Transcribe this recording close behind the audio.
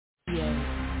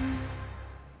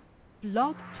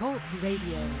Blog Talk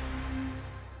Radio.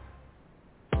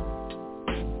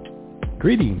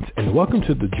 Greetings and welcome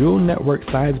to the Jewel Network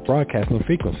Science Broadcasting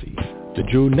Frequency. The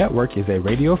Jewel Network is a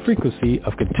radio frequency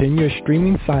of continuous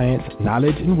streaming science,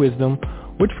 knowledge, and wisdom,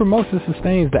 which promotes and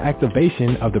sustains the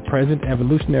activation of the present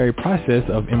evolutionary process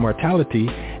of immortality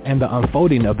and the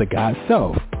unfolding of the God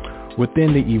Self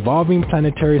within the evolving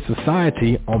planetary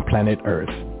society on planet Earth.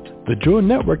 The Jewel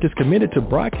Network is committed to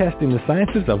broadcasting the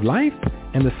sciences of life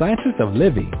and the sciences of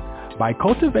living. By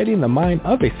cultivating the mind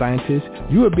of a scientist,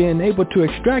 you are being able to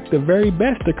extract the very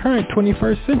best the current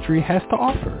 21st century has to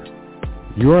offer.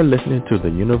 You are listening to the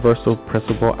Universal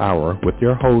Principle Hour with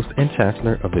your host and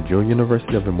Chancellor of the Jewel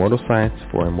University of Immortal Science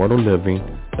for Immortal Living,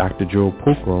 Dr. Jewel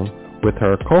Pookrum, with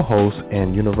her co-host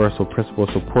and Universal Principle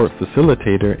Support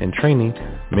Facilitator and Training,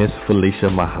 Ms. Felicia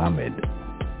Muhammad.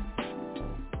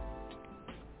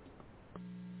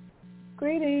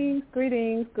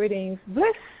 Greetings.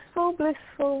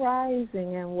 Blissful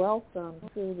rising, and welcome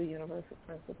to the Universal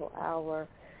Principle Hour.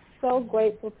 So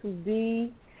grateful to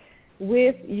be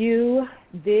with you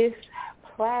this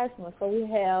plasma. So we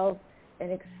have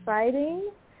an exciting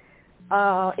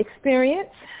experience,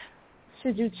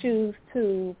 should you choose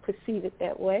to perceive it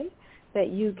that way, that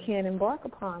you can embark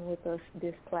upon with us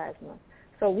this plasma.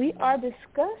 So we are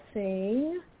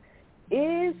discussing,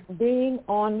 is being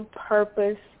on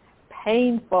purpose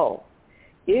painful?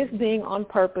 Is being on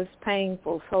purpose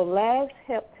painful? So last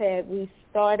heptad we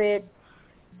started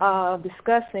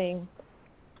discussing,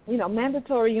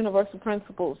 mandatory universal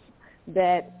principles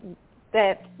that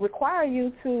require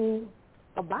you to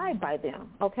abide by them,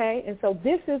 okay? And so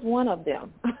this is one of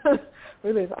them.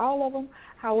 Really, it's all of them.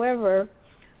 However,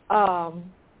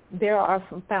 there are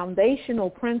some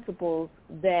foundational principles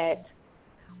that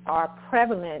are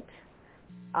prevalent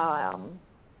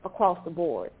across the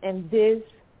board, and this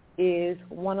is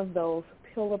one of those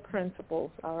pillar principles,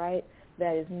 all right,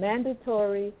 that is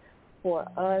mandatory for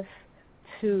us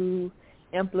to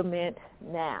implement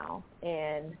now.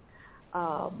 And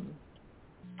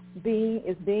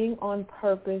being on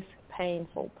purpose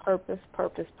painful. Purpose.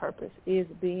 Is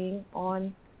being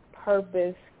on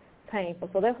purpose painful?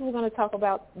 So that's what we're going to talk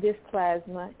about this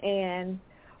plasma. And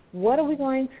what are we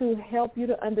going to help you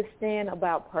to understand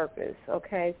about purpose?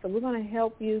 Okay, so we're going to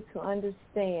help you to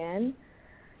understand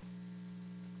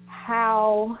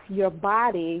how your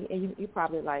body, and you're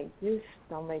probably like, this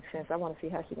don't make sense. I want to see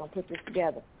how she's going to put this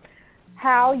together.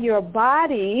 How your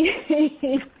body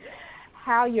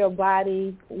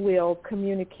will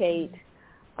communicate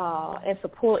and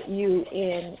support you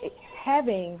in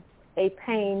having a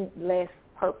painless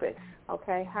purpose,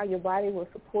 okay? How your body will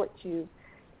support you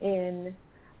in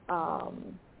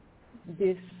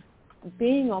this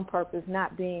being on purpose,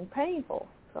 not being painful.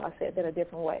 So I said that a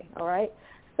different way, all right?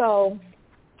 So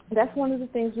that's one of the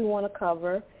things we want to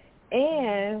cover.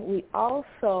 And we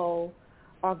also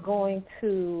are going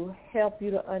to help you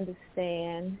to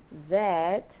understand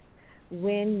that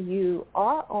when you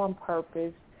are on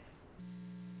purpose,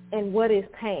 and what is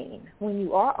pain? When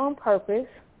you are on purpose,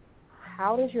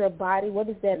 how does your body, what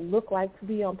does that look like to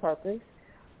be on purpose?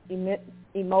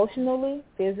 Emotionally,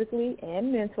 physically,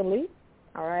 and mentally,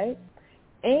 all right?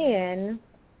 And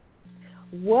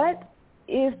what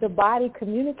is the body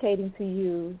communicating to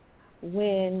you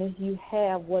when you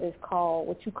have what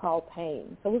you call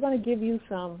pain? So we're going to give you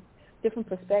some different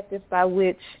perspectives by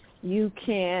which you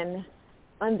can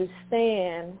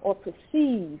understand or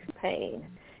perceive pain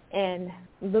and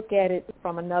look at it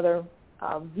from another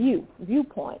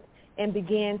viewpoint. And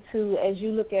begin to, as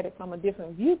you look at it from a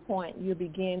different viewpoint, you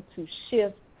begin to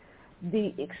shift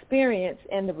the experience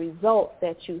and the results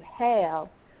that you have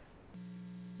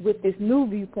with this new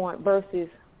viewpoint versus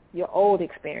your old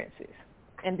experiences.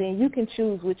 And then you can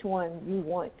choose which one you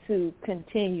want to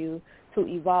continue to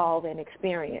evolve and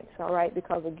experience, all right?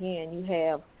 Because, again, you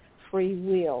have free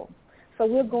will. So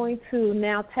we're going to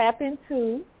now tap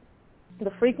into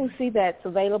the frequency that's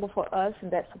available for us and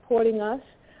that's supporting us.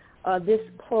 This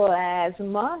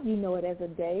plasma, you know it as a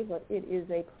day, but it is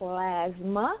a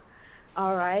plasma,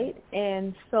 all right?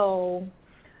 And so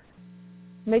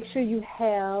make sure you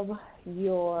have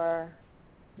your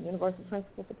Universal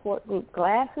Principle Support Group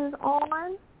glasses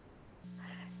on,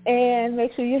 and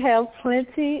make sure you have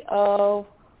plenty of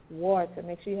water.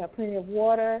 Make sure you have plenty of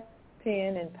water,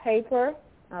 pen, and paper,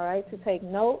 all right, to take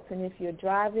notes. And if you're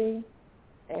driving,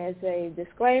 as a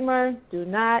disclaimer, do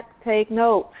not take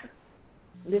notes.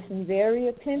 Listen very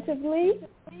attentively,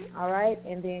 all right,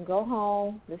 and then go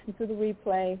home, listen to the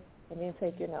replay, and then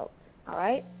take your notes, all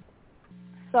right?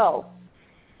 So,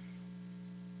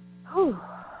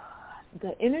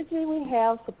 the energy we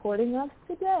have supporting us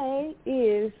today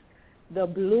is the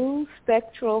blue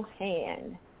spectral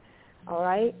hand. All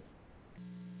right?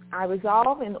 I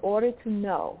resolve in order to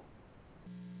know.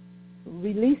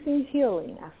 Releasing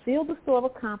healing. I seal the store of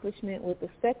accomplishment with the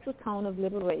spectral tone of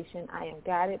liberation. I am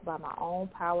guided by my own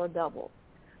power double.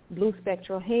 Blue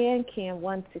spectral hand, Kin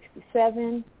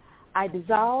 167. I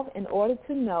dissolve in order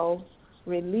to know.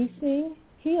 Releasing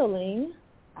healing.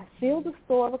 I seal the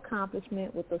store of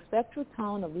accomplishment with the spectral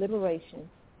tone of liberation.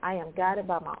 I am guided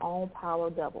by my own power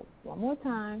double. One more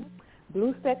time.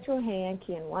 Blue spectral hand,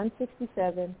 Kin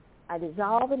 167. I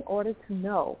dissolve in order to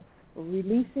know.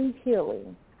 Releasing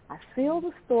healing. I seal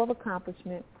the store of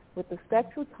accomplishment with the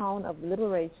spectral tone of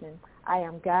liberation. I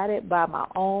am guided by my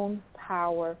own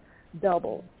power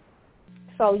double.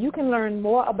 So you can learn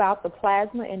more about the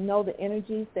plasma and know the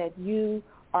energies that you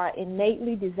are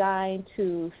innately designed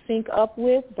to sync up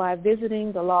with by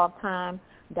visiting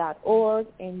thelawoftime.org.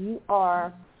 And you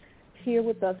are here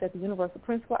with us at the Universal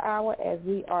Principle Hour as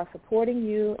we are supporting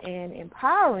you and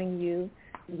empowering you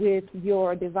with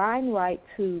your divine right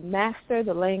to master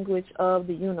the language of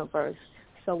the universe.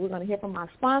 So we're going to hear from our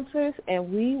sponsors,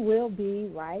 and we will be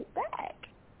right back.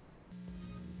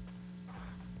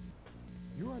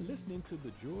 You are listening to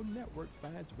the Jewel Network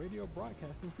Science Radio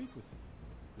Broadcasting Frequency.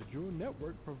 The Jewel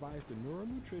Network provides the neural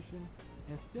nutrition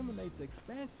and stimulates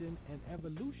expansion and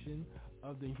evolution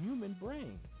of the human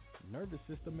brain, nervous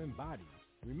system, and body.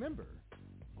 Remember,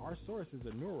 our source is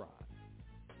a neuron.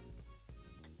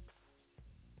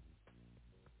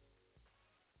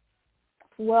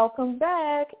 Welcome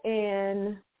back,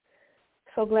 and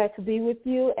so glad to be with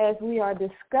you as we are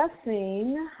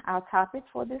discussing our topic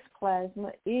for this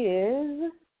plasma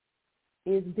is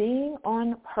being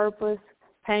on purpose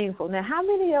painful? Now, how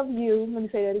many of you, let me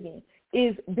say that again,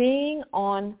 is being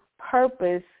on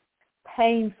purpose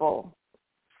painful?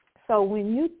 So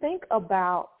when you think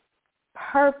about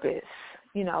purpose,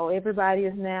 you know, everybody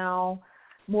is now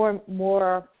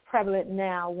more prevalent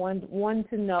now, one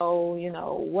to know, you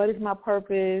know, what is my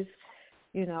purpose,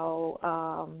 you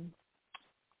know,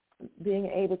 being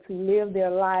able to live their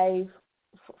life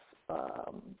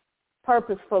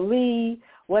purposefully,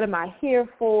 what am I here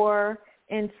for?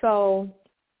 And so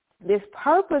this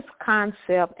purpose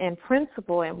concept and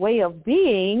principle and way of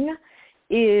being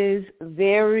is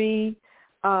very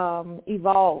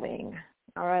evolving,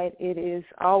 all right? It is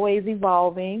always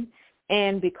evolving,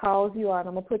 and because you are, and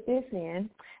I'm going to put this in,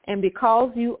 and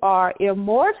because you are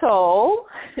immortal,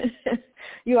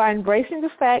 you are embracing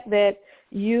the fact that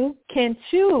you can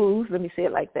choose, let me say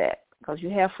it like that, because you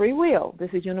have free will. This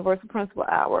is Universal Principle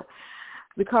Hour.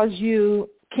 Because you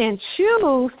can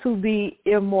choose to be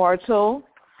immortal,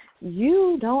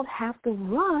 you don't have to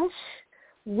rush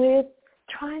with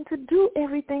trying to do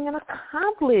everything and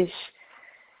accomplish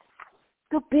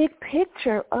the big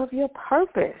picture of your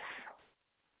purpose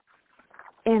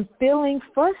and feeling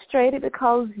frustrated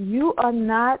because you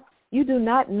do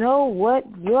not know what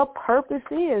your purpose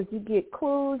is. You get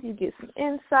clues, you get some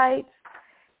insights,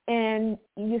 and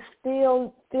you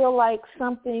still feel like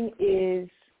something is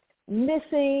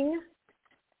missing.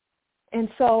 And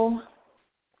so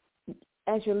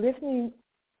as you're listening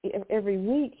every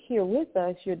week here with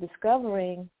us, you're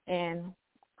discovering and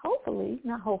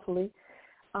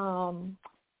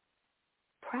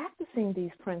practicing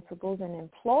these principles and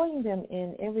employing them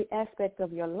in every aspect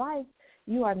of your life.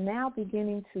 You are now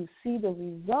beginning to see the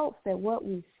results that what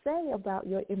we say about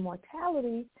your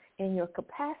immortality and your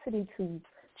capacity to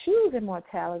choose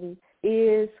immortality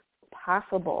is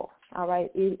possible. All right,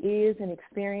 it is an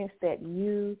experience that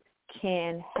you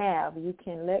can have. You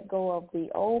can let go of the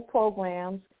old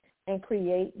programs and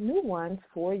create new ones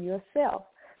for yourself.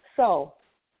 So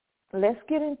let's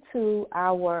get into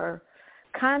our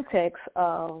context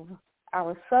of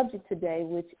our subject today,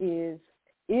 which is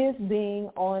being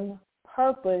on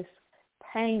purpose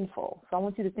painful? So I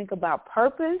want you to think about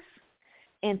purpose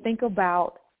and think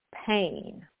about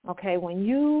pain. Okay, when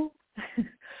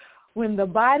the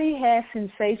body has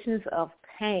sensations of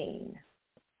pain,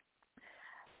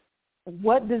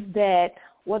 what does that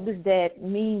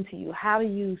mean to you? How do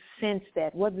you sense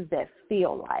that? What does that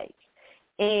feel like?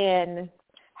 And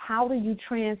how do you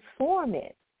transform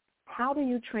it? How do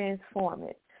you transform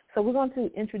it? So we're going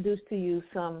to introduce to you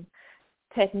some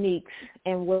techniques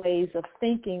and ways of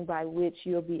thinking by which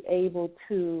you'll be able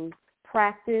to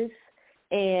practice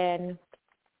and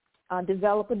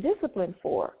develop a discipline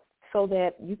for, so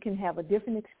that you can have a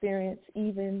different experience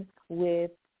even with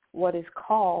what is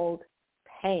called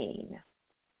pain.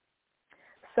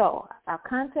 So our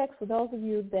context for those of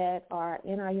you that are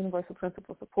in our Universal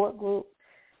Principle Support Group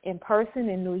in person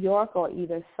in New York or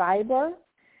either cyber,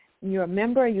 you're a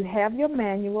member, you have your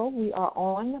manual. We are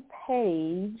on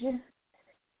page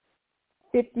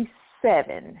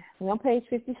 57. We're on page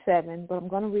 57, but I'm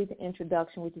going to read the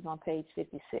introduction, which is on page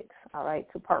 56, all right,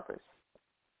 to purpose.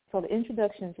 So the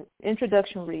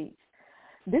introduction reads,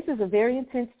 "This is a very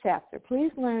intense chapter.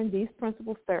 Please learn these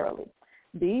principles thoroughly.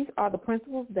 These are the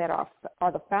principles that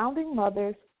are the founding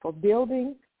mothers for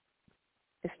building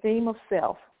esteem of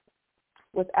self.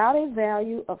 Without a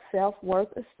value of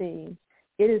self-worth esteem,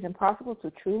 it is impossible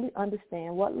to truly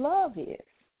understand what love is.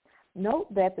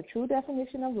 Note that the true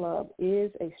definition of love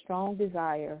is a strong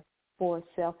desire for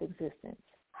self-existence.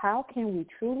 How can we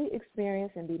truly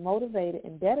experience and be motivated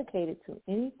and dedicated to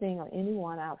anything or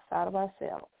anyone outside of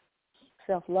ourselves?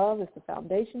 Self-love is the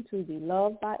foundation to be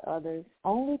loved by others.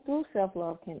 Only through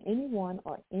self-love can anyone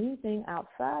or anything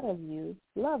outside of you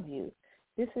love you.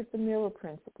 This is the mirror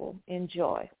principle.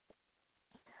 Enjoy."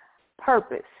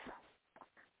 Purpose.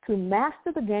 To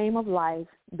master the game of life,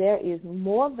 there is no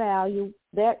more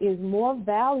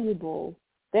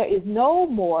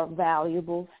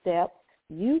valuable step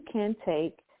you can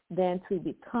take than to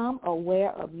become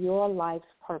aware of your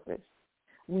life's purpose.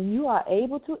 When you are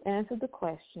able to answer the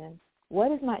question,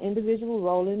 what is my individual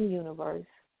role in the universe,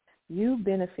 you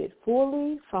benefit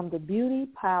fully from the beauty,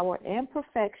 power, and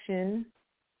perfection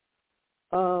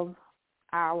of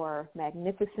our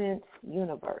magnificent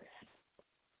universe.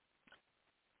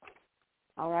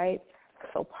 All right?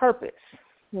 So purpose.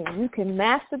 When you can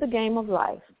master the game of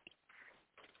life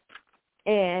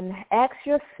and ask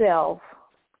yourself,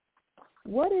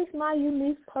 what is my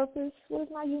unique purpose? What is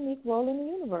my unique role in the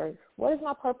universe? What is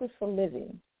my purpose for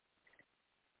living?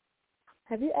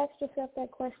 Have you asked yourself that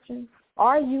question?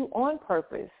 Are you on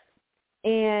purpose?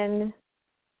 And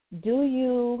do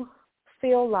you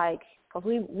feel like, because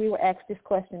we were asked this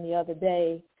question the other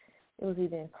day, it was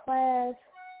either in class,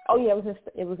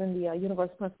 it was in the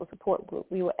Universal Principal Support Group.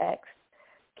 We were asked,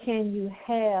 can you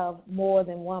have more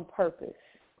than one purpose?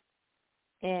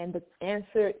 And the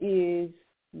answer is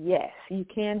yes, you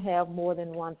can have more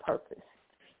than one purpose.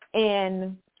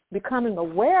 And becoming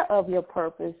aware of your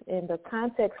purpose in the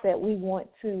context that we want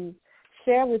to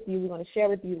share with you, we're going to share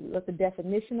with you what the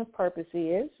definition of purpose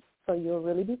is, so you'll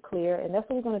really be clear. And that's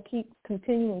what we're going to keep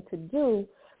continuing to do,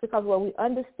 because what we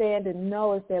understand and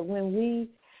know is that when we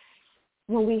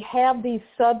have these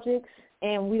subjects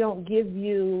and we don't give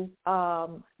you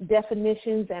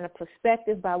definitions and a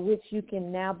perspective by which you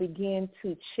can now begin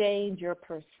to change your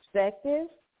perspective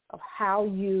of how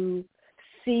you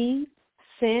see,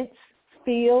 sense,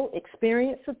 feel,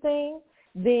 experience a thing,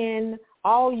 then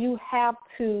all you have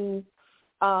to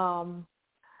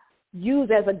use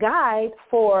as a guide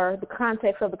for the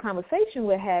context of the conversation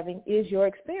we're having is your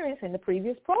experience in the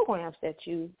previous programs that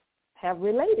you have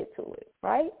related to it,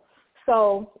 right?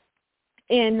 So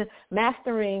in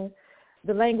mastering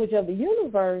the language of the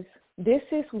universe, this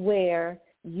is where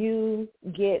you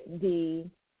get the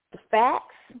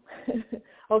facts,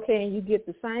 okay, and you get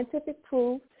the scientific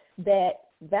proof that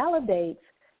validates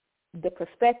the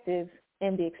perspectives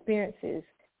and the experiences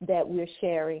that we're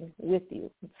sharing with you.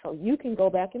 So you can go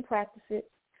back and practice it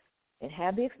and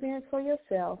have the experience for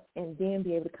yourself and then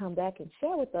be able to come back and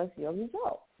share with us your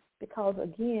results. Because,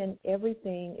 again,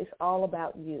 everything is all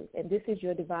about you, and this is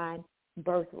your divine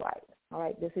birthright, all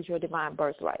right? This is your divine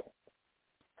birthright.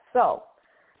 So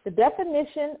the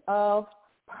definition of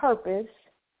purpose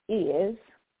is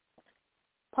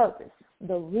purpose,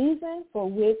 the reason for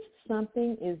which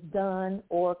something is done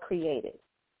or created.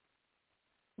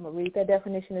 I'm going to read that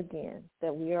definition again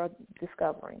that we are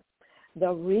discovering.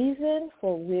 The reason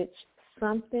for which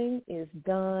something is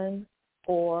done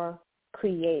or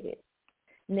created.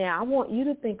 Now, I want you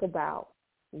to think about,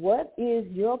 what is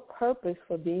your purpose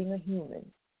for being a human?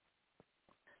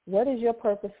 What is your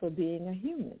purpose for being a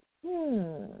human?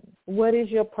 What is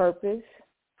your purpose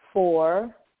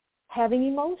for having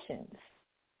emotions?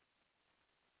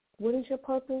 What is your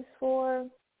purpose for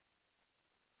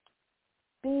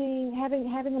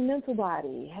having a mental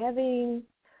body, having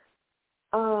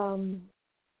a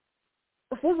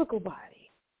physical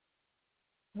body?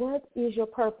 What is your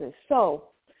purpose? So,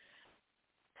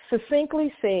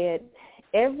 succinctly said,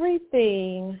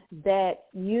 everything that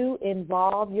you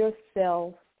involve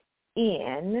yourself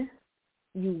in,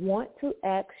 you want to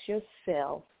ask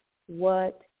yourself,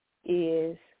 what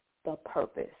is the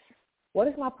purpose? What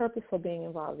is my purpose for being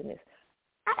involved in this?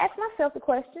 I ask myself the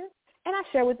question, and I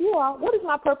share with you all, what is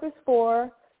my purpose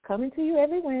for coming to you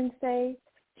every Wednesday,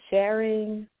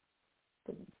 sharing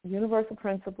the Universal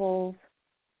Principles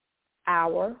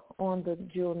Hour on the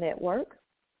Jewel Network,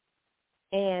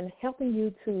 and helping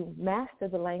you to master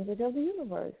the language of the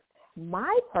universe.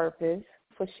 My purpose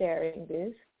for sharing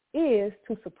this is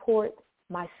to support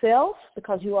myself,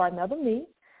 because you are another me,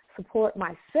 support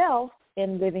myself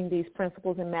in living these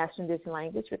principles and mastering this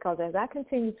language, because as I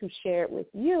continue to share it with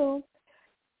you,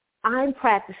 I'm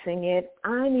practicing it,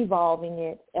 I'm evolving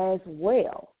it as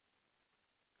well.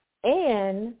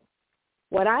 And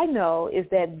what I know is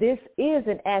that this is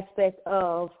an aspect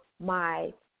of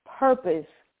my purpose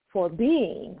for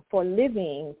being, for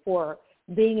living, for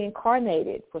being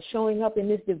incarnated, for showing up in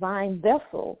this divine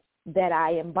vessel that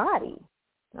I embody.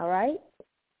 All right?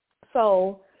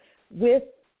 So with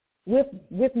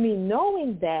me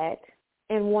knowing that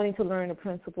and wanting to learn the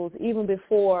principles even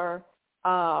before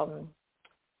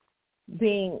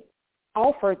being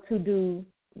offered to do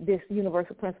this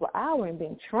Universal Principle Hour and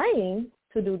being trained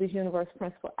to do this Universal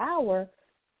Principle Hour,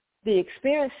 the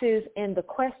experiences and the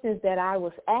questions that I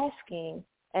was asking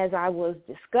as I was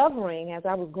discovering, as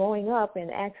I was growing up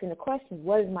and asking the questions,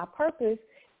 what is my purpose?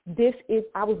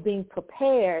 I was being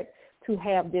prepared to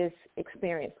have this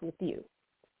experience with you.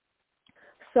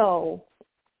 So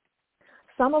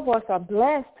some of us are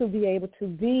blessed to be able to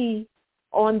be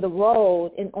on the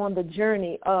road and on the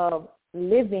journey of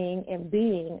living and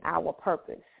being our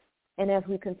purpose. And as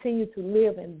we continue to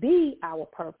live and be our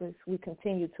purpose, we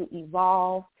continue to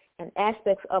evolve, and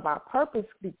aspects of our purpose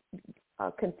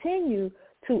continue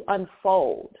to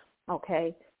unfold,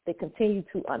 okay? They continue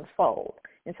to unfold.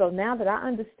 And so now that I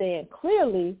understand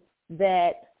clearly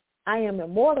that I am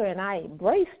immortal and I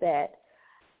embrace that,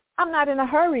 I'm not in a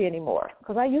hurry anymore,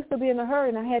 because I used to be in a hurry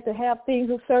and I had to have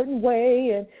things a certain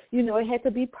way, and, you know, it had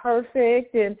to be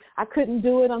perfect, and I couldn't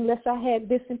do it unless I had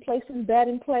this in place and that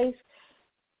in place.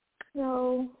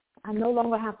 No, I no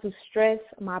longer have to stress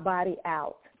my body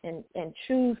out and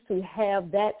choose to have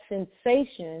that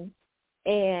sensation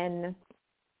and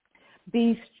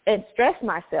stress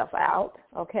myself out,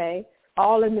 okay,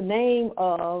 all in the name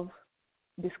of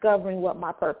discovering what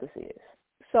my purpose is.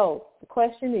 So the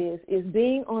question is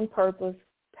being on purpose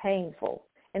painful?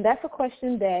 And that's a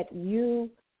question that you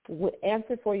would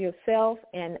answer for yourself,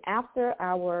 and after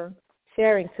our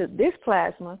sharing to this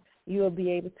plasma, you will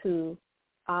be able to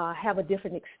have a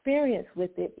different experience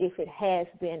with it if it has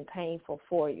been painful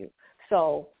for you.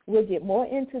 So we'll get more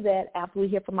into that after we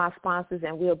hear from our sponsors,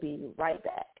 and we'll be right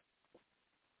back.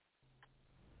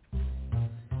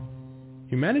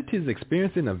 Humanity is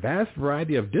experiencing a vast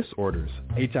variety of disorders: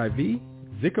 HIV,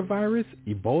 Zika virus,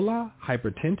 Ebola,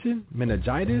 hypertension,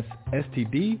 meningitis,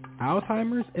 STD,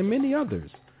 Alzheimer's, and many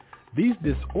others. These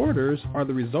disorders are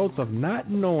the results of not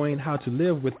knowing how to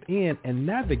live within and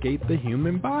navigate the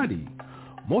human body.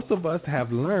 Most of us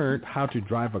have learned how to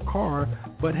drive a car,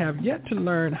 but have yet to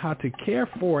learn how to care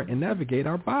for and navigate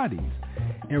our bodies.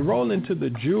 Enroll into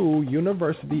the Jewel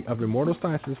University of Immortal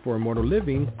Sciences for Immortal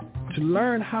Living to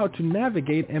learn how to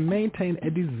navigate and maintain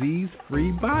a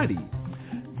disease-free body.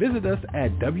 Visit us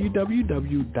at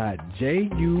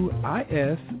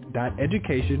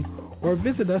www.juis.education or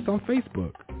visit us on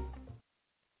Facebook.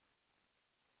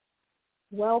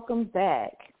 Welcome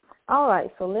back. All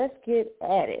right, so let's get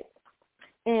at it.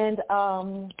 And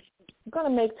I'm going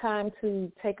to make time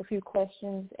to take a few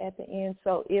questions at the end.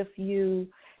 So if you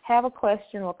have a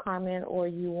question or comment, or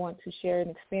you want to share an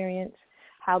experience,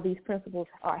 how these principles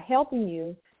are helping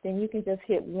you, then you can just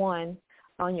hit 1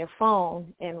 on your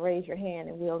phone and raise your hand,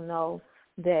 and we'll know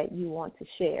that you want to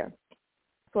share.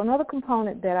 So another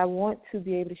component that I want to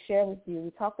be able to share with you,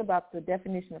 we talked about the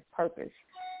definition of purpose,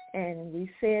 and we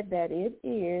said that it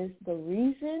is the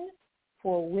reason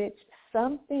for which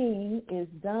something is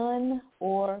done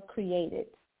or created.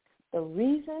 The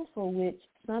reason for which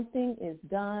something is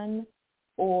done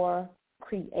or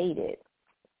created.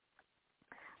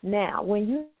 Now, when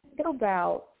you think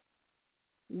about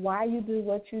why you do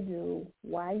what you do,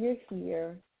 why you're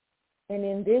here, and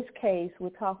in this case, we're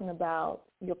talking about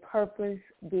your purpose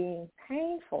being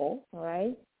painful, all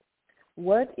right?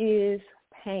 What is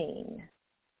pain?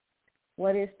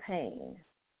 What is pain?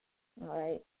 All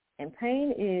right? And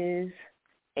pain is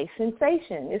a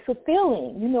sensation. It's a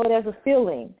feeling. You know it as a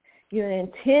feeling. You're an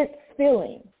intense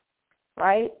feeling,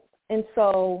 right? And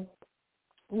so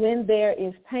when there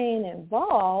is pain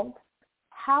involved,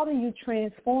 how do you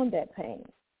transform that pain?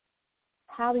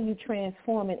 How do you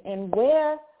transform it? And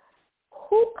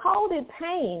who called it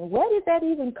pain? Where did that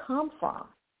even come from?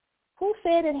 Who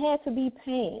said it had to be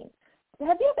pain?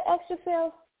 Have you ever asked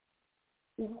yourself,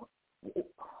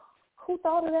 who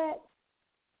thought of that?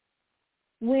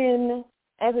 When,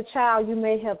 as a child, you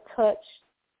may have touched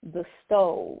the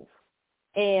stove,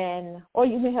 or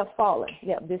you may have fallen.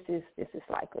 Yeah, this is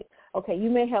likely. Okay, you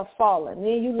may have fallen.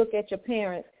 Then you look at your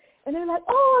parents, and they're like,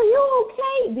 "Oh, you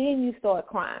okay?" Then you start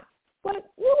crying.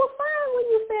 But you were fine when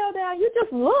you fell down. You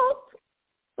just looked,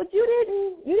 but you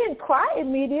didn't cry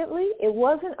immediately. It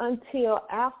wasn't until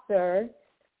after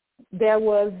there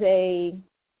was a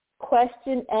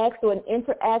question asked or an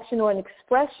interaction or an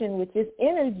expression with this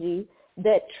energy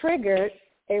that triggered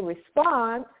a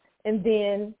response, and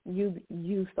then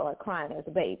you start crying as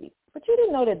a baby. But you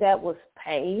didn't know that was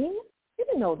pain. You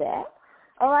didn't know that.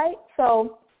 All right?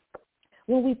 So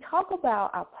when we talk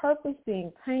about our purpose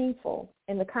being painful,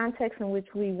 in the context in which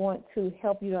we want to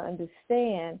help you to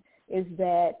understand is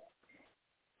that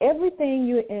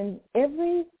everything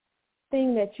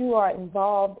that you are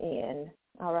involved in,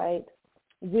 all right,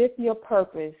 with your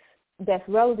purpose that's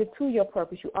relative to your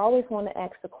purpose, you always want to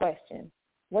ask the question,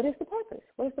 what is the purpose?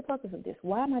 What is the purpose of this?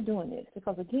 Why am I doing this?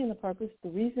 Because, again, the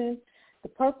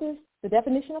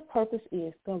definition of purpose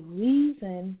is the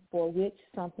reason for which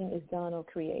something is done or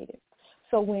created.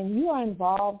 So when you are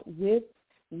involved with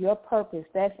your purpose,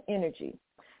 that's energy.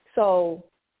 So,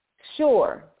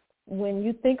 sure, when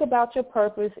you think about your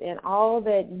purpose and all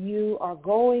that you are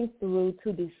going through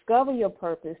to discover your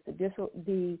purpose,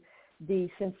 the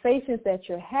sensations that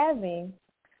you're having,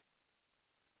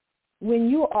 when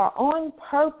you are on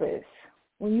purpose,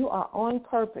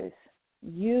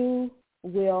 you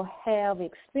will have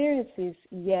experiences,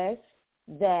 yes,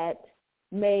 that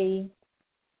may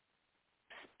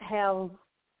have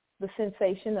the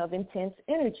sensation of intense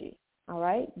energy. All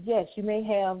right. Yes, you may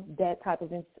have that type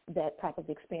of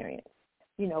experience.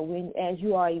 As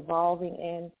you are evolving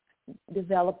and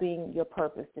developing your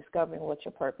purpose, discovering what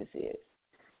your purpose is.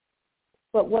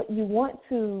 But what you want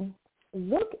to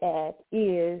look at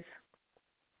is,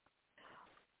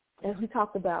 as we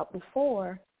talked about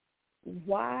before,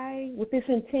 why, with this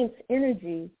intense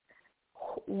energy,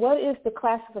 what is the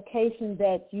classification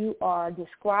that you are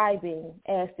describing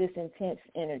as this intense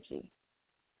energy?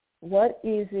 What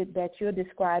is it that you're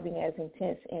describing as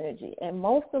intense energy? And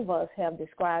most of us have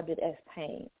described it as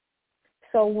pain.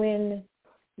 So when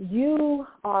you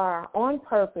are on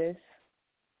purpose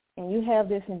and you have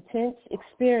this intense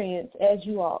experience as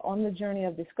you are on the journey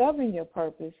of discovering your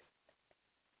purpose,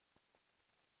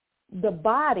 the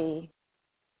body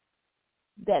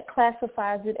that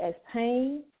classifies it as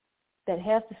pain, that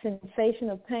has the sensation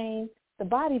of pain, the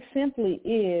body simply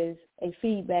is a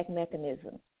feedback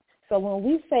mechanism. So when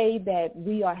we say that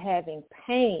we are having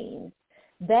pain,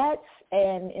 that's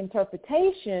an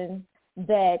interpretation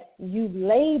that you've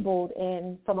labeled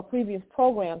and from a previous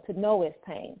program to know as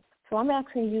pain. So I'm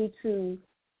asking you to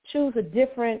choose a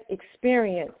different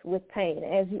experience with pain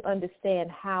as you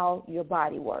understand how your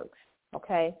body works,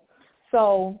 okay?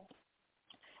 So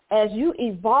as you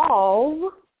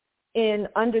evolve in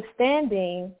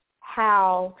understanding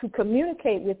how to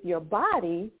communicate with your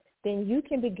body, then you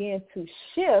can begin to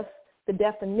shift the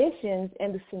definitions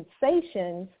and the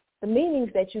sensations, the meanings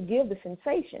that you give the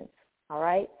sensations, all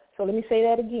right? So let me say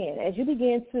that again. As you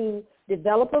begin to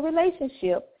develop a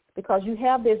relationship, because you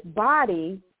have this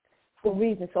body for a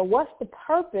reason. So what's the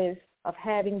purpose of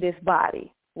having this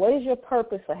body? What is your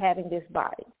purpose for having this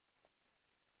body?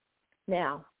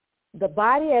 Now, the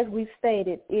body, as we've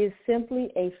stated, is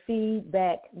simply a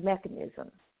feedback mechanism.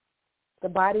 The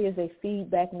body is a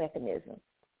feedback mechanism.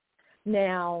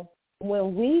 Now,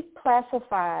 when we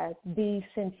classify the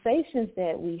sensations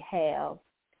that we have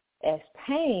as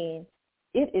pain,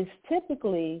 it is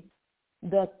typically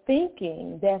the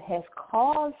thinking that has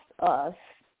caused us,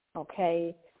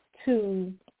 it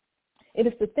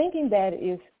is the thinking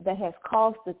that has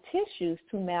caused the tissues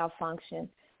to malfunction,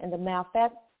 and the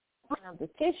malfunction of the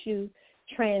tissue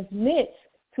transmits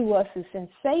to us a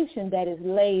sensation that is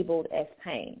labeled as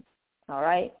pain, all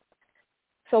right?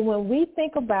 So when we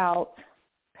think about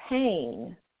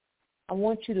pain, I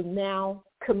want you to now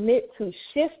commit to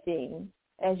shifting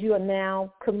as you are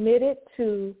now committed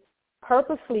to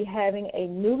purposely having a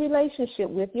new relationship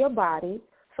with your body.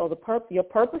 So your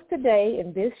purpose today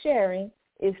in this sharing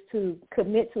is to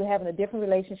commit to having a different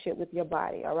relationship with your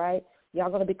body, all right? Y'all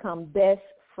going to become best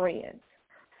friends.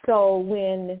 So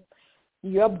when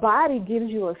your body gives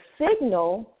you a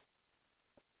signal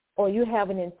or you have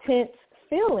an intense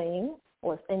feeling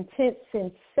or intense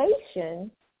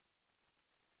sensation,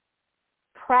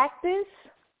 practice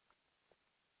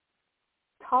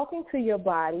talking to your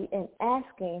body and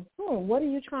asking, what are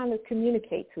you trying to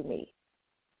communicate to me?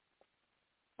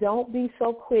 Don't be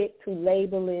so quick to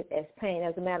label it as pain.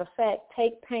 As a matter of fact,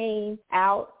 take pain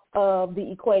out of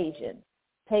the equation.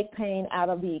 Take pain out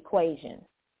of the equation,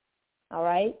 all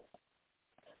right?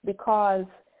 Because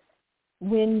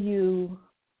when you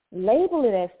label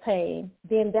it as pain,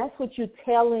 then that's what you're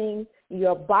telling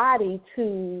your body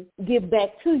to give back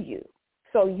to you.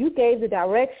 So you gave the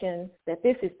direction that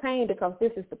this is pain because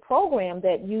this is the program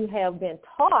that you have been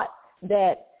taught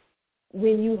that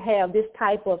when you have this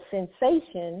type of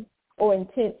sensation or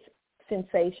intense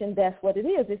sensation, that's what it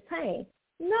is. It's pain.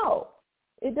 No,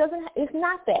 it doesn't. It's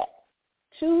not that.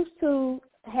 Choose to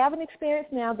have an experience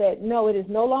now that, no, it is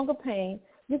no longer pain.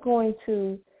 You're going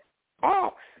to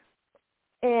ask,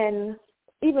 and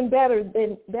even better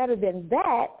than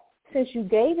that, since you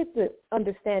gave it the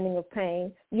understanding of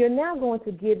pain, you're now going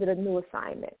to give it a new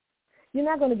assignment. You're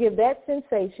not going to give that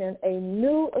sensation a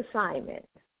new assignment.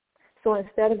 So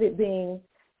instead of it being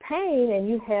pain and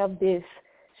you have this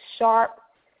sharp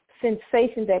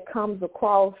sensation that comes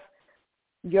across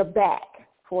your back,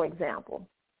 for example,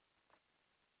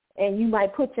 and you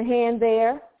might put your hand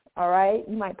there, all right?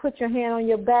 You might put your hand on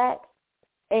your back,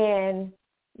 and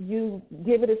you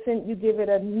give it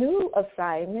a new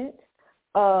assignment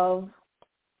of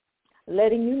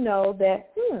letting you know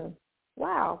that,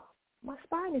 wow, my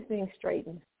spine is being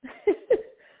straightened.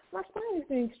 My spine is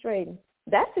being straightened.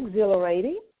 That's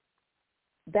exhilarating.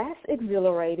 That's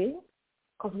exhilarating.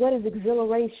 Because what is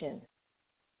exhilaration?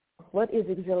 What is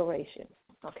exhilaration?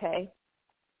 Okay?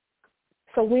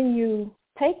 So when you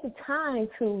take the time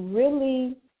to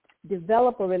really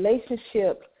develop a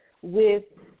relationship with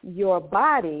your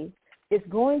body, it's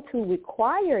going to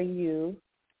require you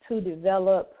to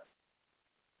develop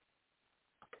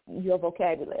your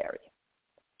vocabulary.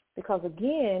 Because,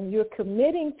 again, you're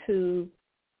committing to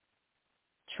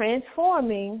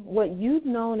transforming what you've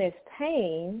known as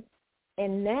pain,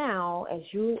 and now as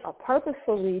you are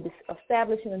purposefully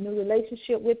establishing a new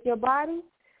relationship with your body,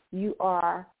 you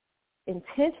are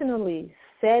intentionally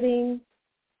setting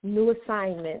new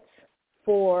assignments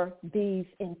for these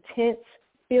intense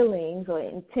feelings or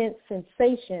intense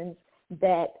sensations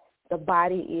that the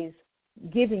body is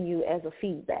giving you as a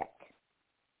feedback.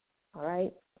 All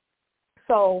right?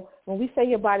 So when we say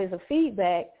your body is a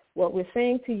feedback, what we're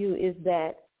saying to you is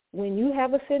that when you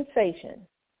have a sensation,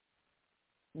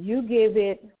 you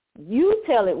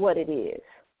tell it what it is,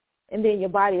 and then your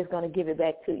body is going to give it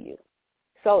back to you.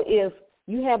 So if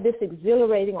you have this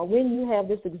exhilarating, or when you have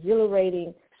this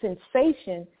exhilarating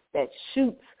sensation that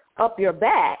shoots up your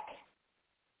back,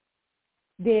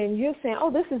 then you're saying,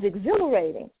 oh, this is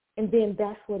exhilarating. And then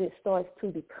that's what it starts to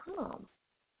become.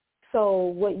 So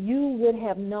what you would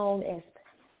have known as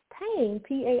pain,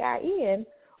 P-A-I-N,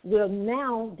 will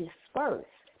now disperse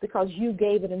because you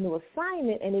gave it a new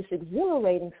assignment, and it's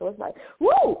exhilarating. So it's like,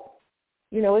 woo!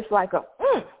 It's like a,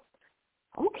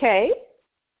 okay.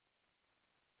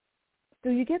 Do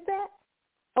you get that?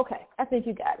 Okay, I think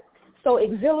you got it. So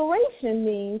exhilaration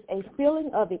means a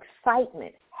feeling of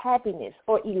excitement, happiness,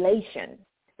 or elation.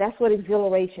 That's what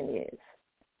exhilaration is.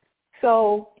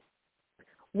 So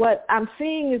what I'm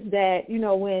seeing is that,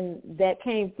 when that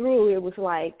came through, it was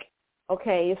like,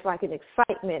 okay, it's like an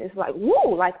excitement. It's like,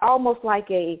 woo, like almost like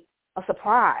a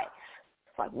surprise.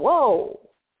 It's like, whoa,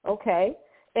 okay.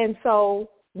 And so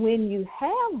when you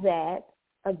have that,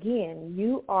 again,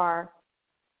 you are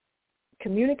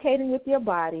communicating with your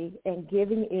body and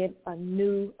giving it a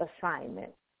new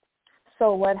assignment.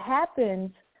 So what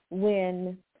happens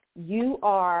when your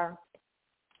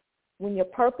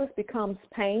purpose becomes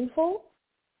painful,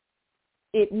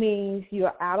 it means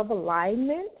you're out of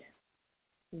alignment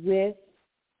with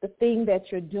the thing that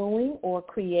you're doing or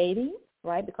creating,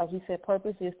 right? Because we said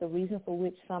purpose is the reason for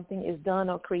which something is done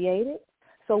or created.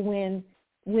 So when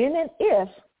and if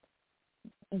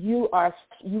you are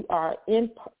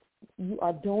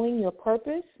doing your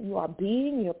purpose, you are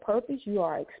being your purpose, you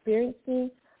are experiencing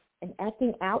and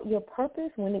acting out your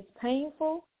purpose, when it's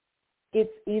painful,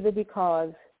 it's either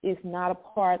because it's not a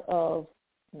part of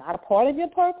your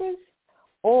purpose,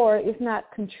 or it's not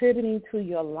contributing to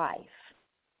your life.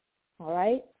 All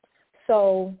right?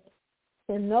 So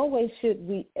in no way should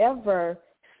we ever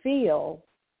feel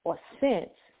or sense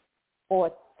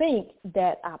or think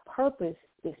that our purpose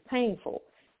is painful.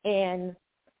 And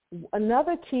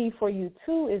another key for you,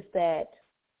 too, is that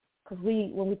because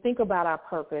when we think about our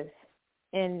purpose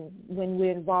and when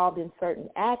we're involved in certain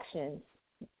actions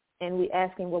and we're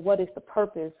asking, well, what is the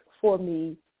purpose for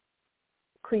me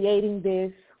creating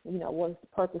this? What is the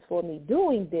purpose for me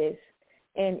doing this?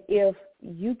 And if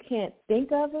you can't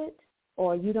think of it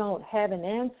or you don't have an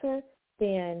answer,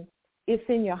 then it's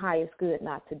in your highest good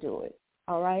not to do it,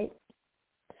 all right?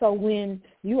 So when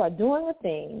you are doing a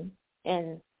thing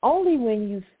and only when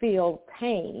you feel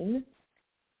pain,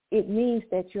 it means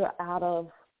that you're out of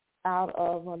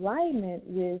alignment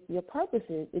with your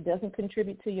purposes. It doesn't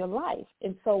contribute to your life.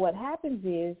 And so what happens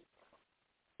is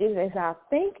as our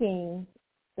thinking,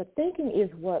 the thinking is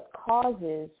what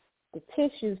causes the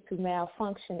tissues to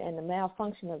malfunction, and the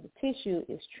malfunction of the tissue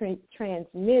is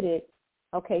transmitted,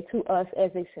 to us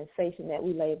as a sensation that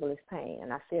we label as pain.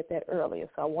 And I said that earlier.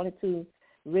 So I wanted to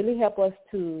really help us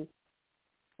to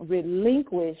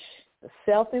relinquish the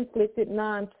self-inflicted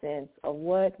nonsense of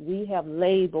what we have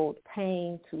labeled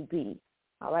pain to be.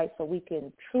 All right, so we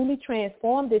can truly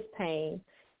transform this pain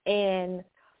and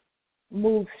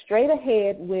move straight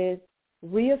ahead with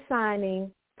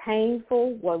reassigning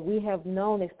painful, what we have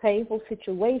known as painful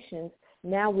situations.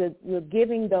 Now we're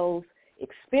giving those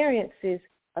experiences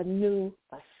a new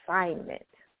assignment,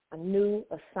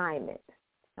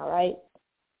 all right?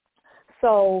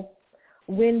 So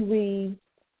when we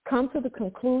come to the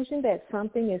conclusion that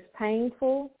something is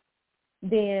painful,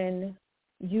 then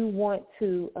you want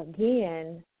to,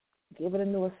 again, give it a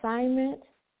new assignment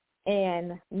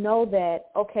and know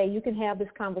that, okay, you can have this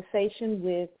conversation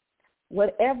with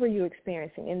whatever you're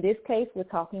experiencing. In this case, we're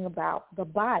talking about the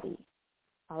body,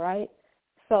 all right?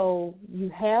 So you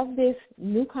have this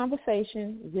new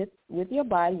conversation with your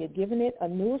body. You're giving it a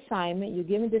new assignment. You're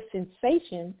giving this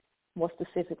sensation, more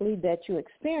specifically, that you're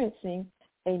experiencing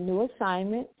a new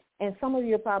assignment. And some of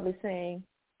you are probably saying,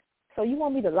 so you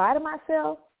want me to lie to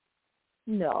myself?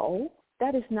 No,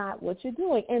 that is not what you're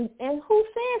doing. And who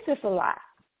says it's a lie?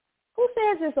 Who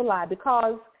says it's a lie?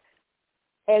 Because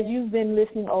as you've been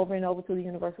listening over and over to the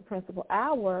Universal Principle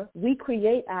Hour, we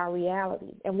create our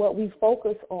reality, and what we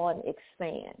focus on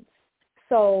expands.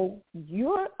 So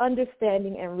you're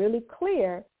understanding and really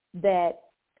clear that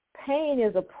pain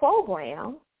is a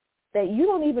program that you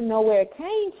don't even know where it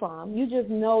came from. You just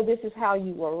know this is how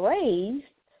you were raised,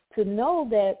 to know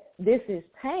that this is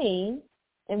pain,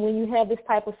 and when you have this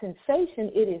type of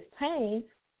sensation, it is pain.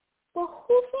 Well,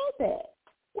 who said that?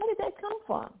 Where did that come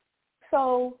from?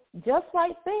 So just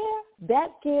right there,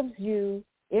 that gives you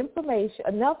information,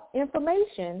 enough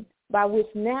information by which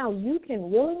now you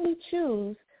can willingly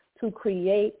choose to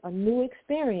create a new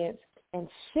experience and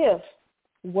shift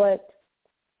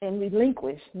and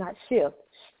relinquish, not shift,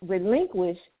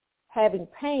 relinquish having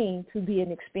pain to be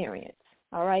an experience,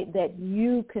 all right, that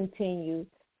you continue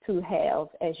to have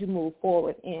as you move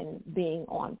forward in being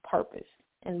on purpose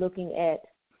and looking at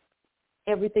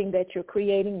everything that you're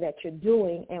creating, that you're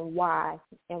doing, and why,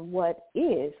 and what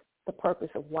is the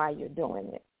purpose of why you're doing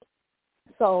it.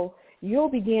 So you'll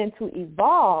begin to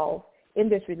evolve in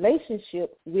this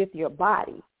relationship with your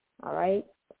body, all right?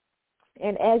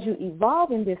 And as you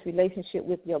evolve in this relationship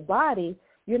with your body,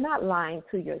 you're not lying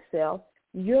to yourself.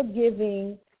 You're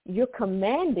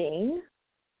commanding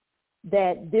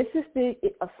that this is the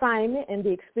assignment and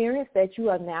the experience that you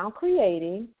are now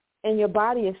creating, and your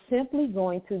body is simply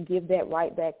going to give that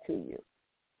right back to you.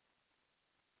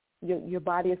 Your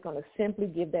body is going to simply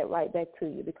give that right back to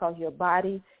you because your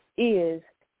body is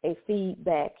a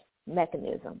feedback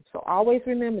mechanism. So always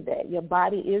remember that. Your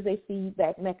body is a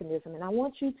feedback mechanism. And I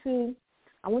want you to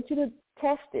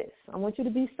test this. I want you to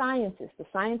be scientists, the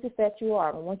scientist that you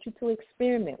are. I want you to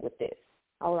experiment with this,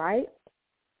 all right?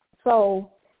 So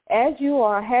as you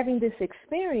are having this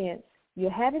experience, you're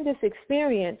having this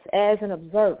experience as an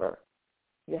observer.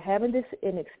 You're having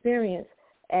an experience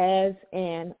as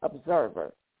an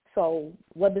observer. So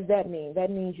what does that mean?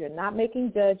 That means you're not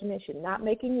making judgments. You're not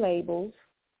making labels.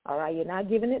 All right? You're not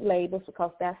giving it labels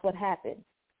because that's what happens.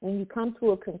 When you come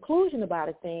to a conclusion about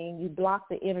a thing, you block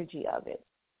the energy of it.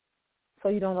 So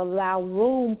you don't allow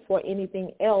room for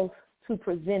anything else to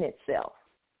present itself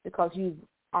because you've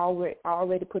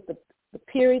already put the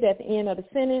period at the end of the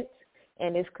sentence,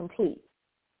 and it's complete,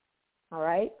 all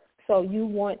right? So you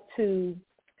want to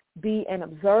be an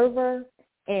observer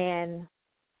and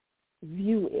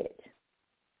view it,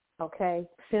 okay?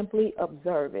 Simply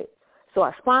observe it. So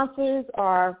our sponsors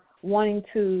are wanting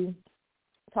to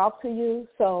talk to you,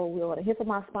 so we're going to hear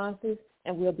from our sponsors,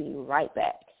 and we'll be right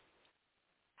back.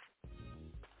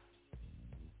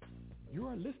 You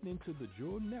are listening to the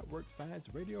Jewel Network Science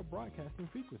Radio Broadcasting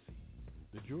Frequency.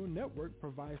 The Jewel Network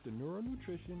provides the neural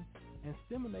nutrition and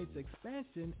stimulates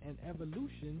expansion and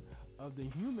evolution of the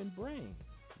human brain,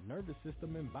 nervous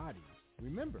system, and body.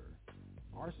 Remember,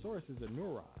 our source is a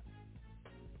neuron.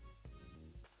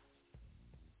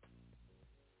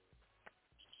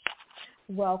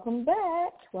 Welcome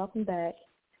back. Welcome back.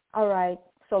 All right,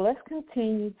 so let's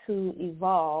continue to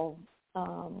evolve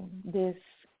this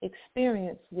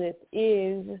experience with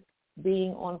is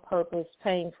being on purpose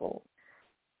painful.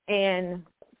 And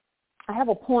I have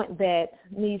a point that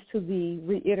needs to be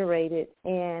reiterated,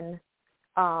 and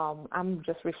I'm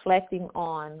just reflecting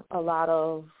on a lot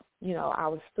of,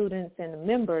 our students and the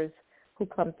members who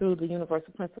come through the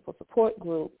Universal Principle Support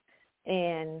Group.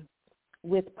 And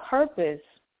with purpose,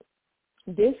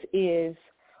 this is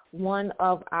one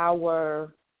of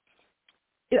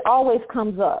it always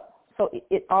comes up. So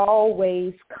it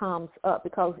always comes up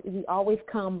because we always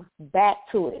come back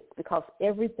to it because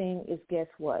everything is, guess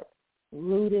what?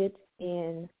 rooted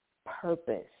in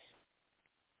purpose.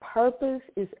 Purpose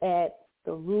is at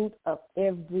the root of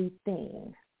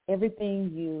everything.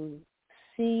 Everything you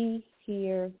see,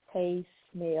 hear, taste,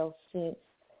 smell, sense,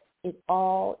 it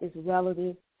all is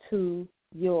relative to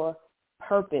your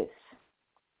purpose.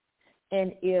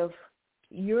 And if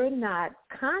you're not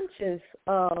conscious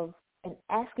of and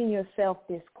asking yourself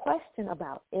this question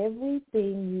about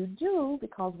everything you do,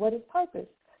 because what is purpose?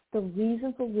 The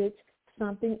reason for which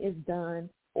something is done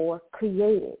or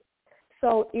created.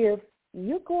 So if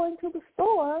you're going to the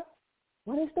store,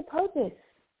 what is the purpose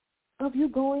of you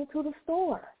going to the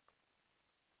store?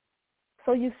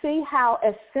 So you see how,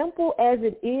 as simple as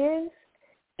it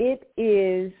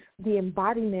is the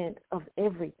embodiment of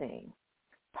everything.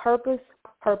 Purpose,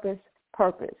 purpose,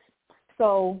 purpose.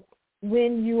 So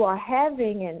when you are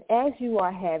having, and as you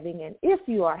are having, and if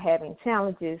you are having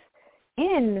challenges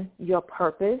in your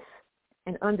purpose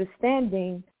and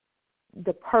understanding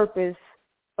the purpose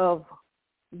of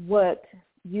what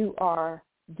you are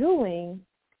doing,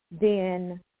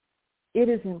 then it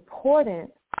is important,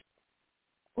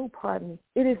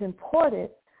 it is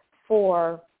important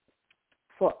for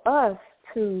us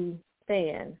to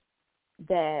understand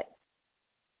that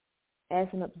as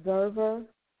an observer,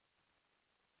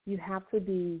 you have to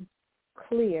be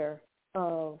clear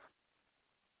of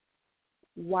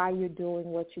why you're doing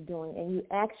what you're doing. And you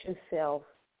ask yourself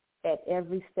at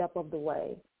every step of the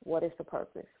way, what is the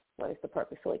purpose? What is the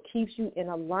purpose? So it keeps you in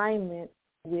alignment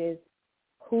with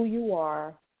who you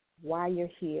are, why you're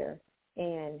here,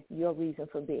 and your reason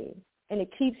for being. And it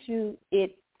keeps you,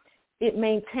 it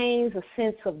maintains a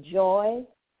sense of joy,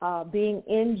 being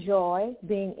in joy,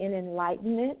 being in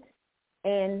enlightenment,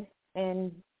 and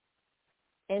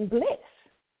bliss.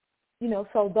 You know,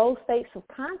 so those states of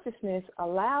consciousness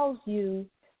allows you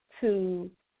to,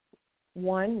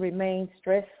 one, remain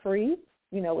stress-free,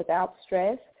 you know, without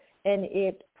stress, and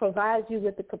it provides you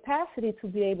with the capacity to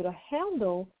be able to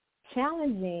handle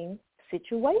challenging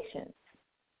situations.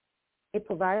 It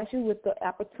provides you with the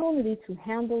opportunity to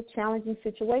handle challenging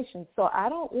situations. So I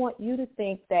don't want you to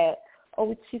think that,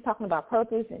 oh, she's talking about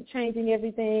purpose and changing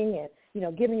everything and, you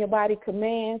know, giving your body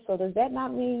commands. So does that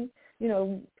not mean, you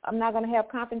know, I'm not going to have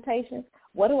confrontations?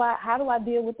 How do I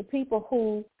deal with the people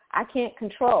who I can't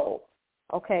control?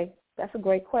 Okay, that's a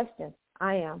great question.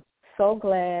 I am so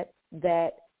glad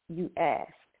that you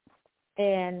asked.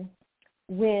 And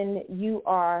when you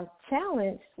are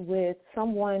challenged with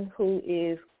someone who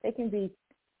is, they can be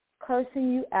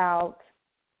cursing you out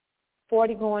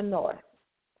 40 going north,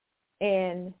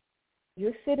 and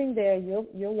you're sitting there,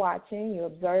 you're watching, you're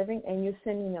observing, and you're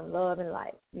sending them love and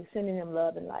light. You're sending them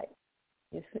love and light.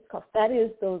 Because that is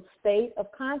the state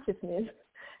of consciousness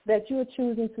that you're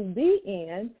choosing to be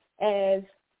in as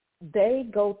they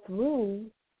go through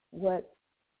what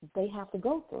they have to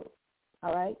go through,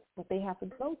 all right, what they have to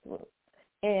go through.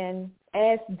 And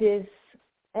as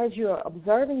you're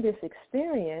observing this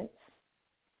experience,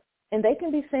 and they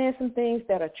can be saying some things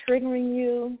that are triggering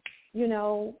you, you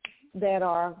know, that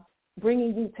are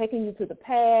taking you to the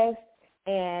past,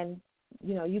 and,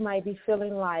 you know, you might be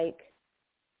feeling like,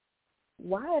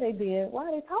 why are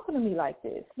they talking to me like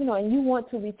this? You know, and you want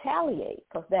to retaliate,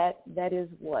 because that is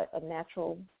what a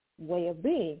natural way of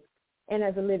being. And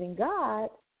as a living God,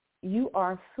 you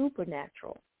are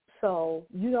supernatural. So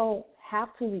you don't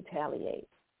have to retaliate,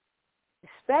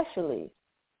 especially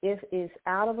if it's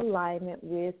out of alignment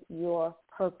with your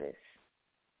purpose,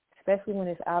 especially when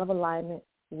it's out of alignment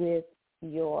with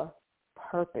your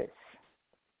purpose.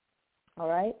 All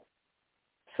right?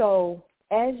 So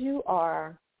as you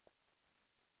are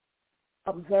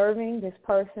observing this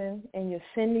person and you're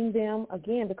sending them,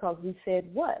 again, because we said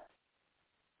what?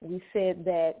 We said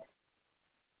that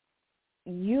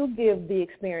you give the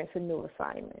experience a new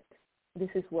assignment. This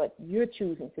is what you're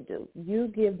choosing to do. You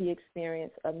give the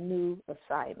experience a new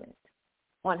assignment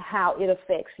on how it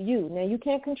affects you. Now, you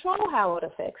can't control how it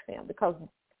affects them, because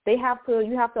you have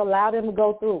to allow them to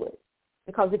go through it.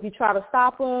 Because if you try to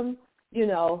stop them, you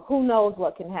know, who knows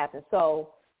what can happen.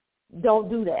 So don't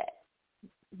do that.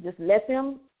 Just let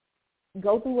them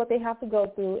go through what they have to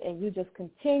go through, and you just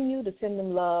continue to send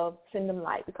them love, send them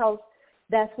light, because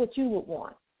that's what you would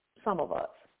want, some of us.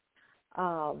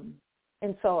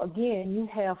 And so, again, you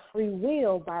have free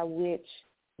will by which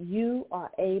you are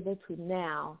able to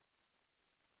now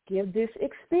give this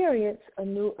experience a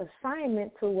new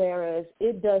assignment, to whereas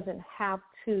it doesn't have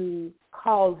to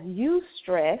cause you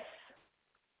stress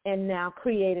and now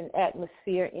create an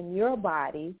atmosphere in your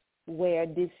body where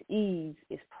dis-ease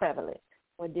is prevalent,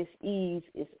 where dis-ease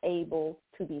is able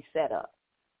to be set up.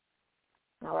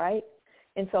 All right?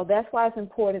 And so that's why it's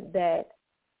important that,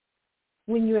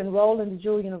 when you enroll in the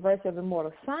Jewel University of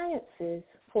Immortal Sciences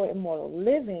for Immortal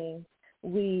Living,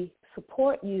 we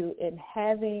support you in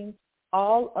having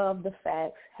all of the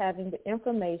facts, having the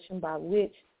information by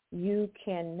which you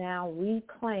can now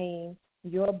reclaim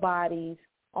your body's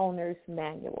owner's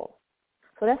manual.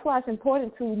 So that's why it's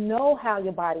important to know how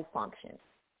your body functions.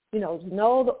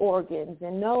 Know the organs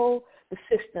and know the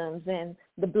systems and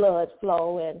the blood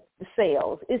flow and the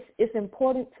cells. It's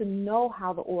important to know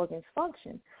how the organs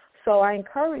function. So I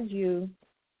encourage you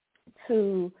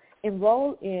to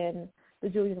enroll in the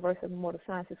Jewel University of Immortal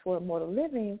Sciences for Immortal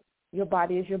Living. Your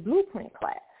Body is Your Blueprint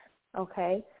class,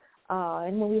 okay?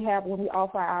 And when we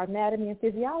offer our anatomy and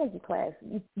physiology class,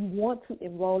 you want to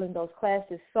enroll in those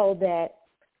classes so that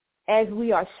as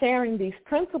we are sharing these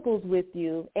principles with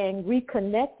you and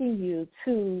reconnecting you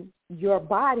to your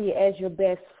body as your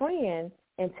best friend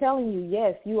and telling you,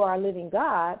 yes, you are a living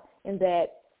God, and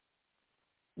that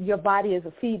your body is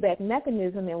a feedback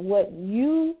mechanism, and what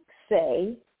you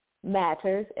say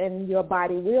matters, and your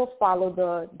body will follow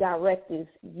the directives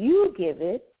you give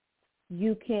it,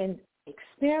 you can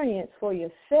experience for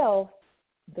yourself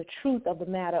the truth of the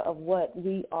matter of what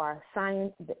we are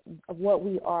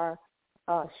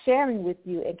sharing with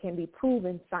you, and can be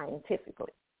proven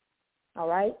scientifically. All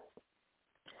right?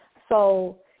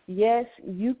 So, yes,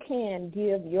 you can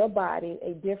give your body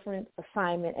a different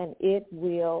assignment, and it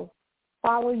will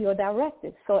follow your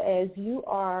directives. So as you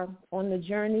are on the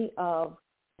journey of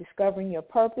discovering your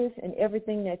purpose in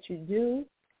everything that you do,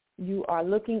 you are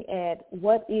looking at,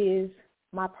 what is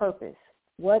my purpose?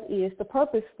 What is the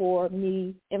purpose for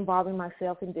me involving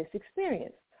myself in this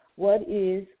experience? What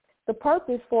is the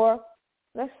purpose for,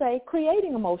 let's say,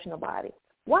 creating emotional body?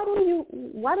 Why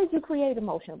did you create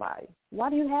emotional body? Why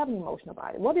do you have an emotional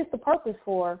body? What is the purpose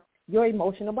for your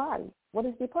emotional body? What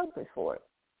is the purpose for it?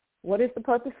 What is the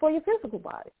purpose for your physical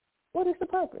body? What is the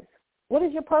purpose? What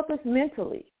is your purpose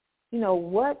mentally?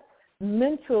 What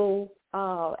mental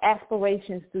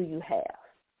aspirations do you have?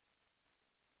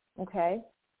 Okay?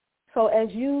 So as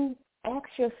you ask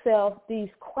yourself these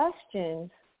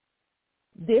questions,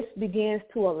 this begins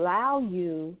to allow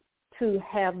you to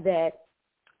have that,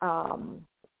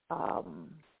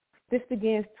 this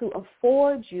begins to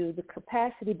afford you the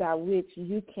capacity by which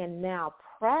you can now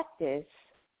practice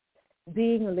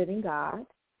being a living God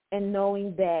and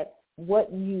knowing that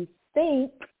what you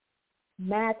think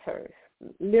matters,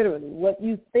 literally, what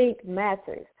you think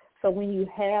matters. So when you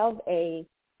have a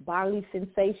bodily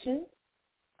sensation,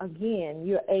 again,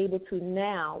 you're able to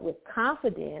now, with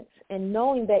confidence and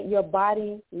knowing that your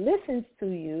body listens to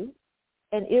you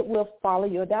and it will follow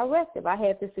your directive. I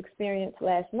had this experience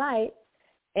last night,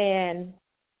 and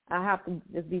I have to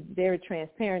just be very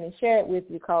transparent and share it with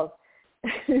you because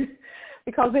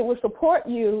because it will support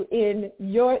you in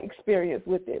your experience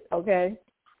with it, okay,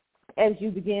 as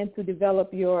you begin to develop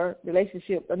your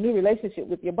relationship, a new relationship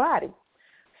with your body.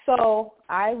 So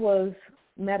I was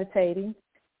meditating,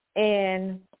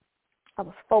 and I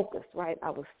was focused, right?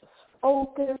 I was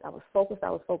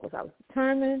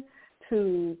determined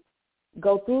to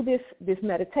go through this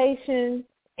meditation,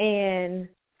 and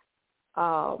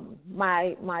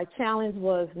my challenge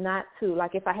was not to,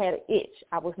 like, if I had an itch,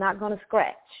 I was not going to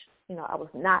scratch. I was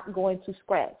not going to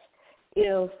scratch.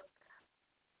 If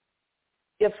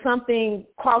something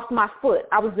crossed my foot,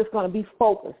 I was just going to be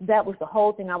focused. That was the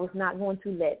whole thing. I was not going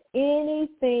to let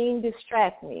anything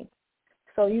distract me.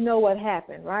 So you know what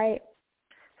happened, right?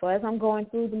 So as I'm going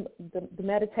through the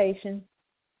meditation,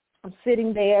 I'm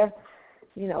sitting there,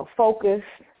 focused,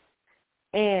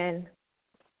 and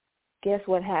guess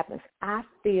what happens? I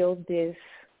feel this,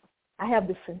 I have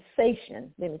the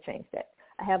sensation, let me change that.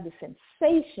 I have the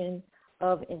sensation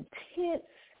of intense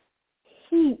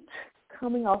heat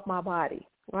coming off my body,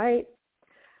 right?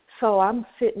 So I'm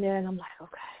sitting there and I'm like,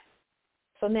 okay.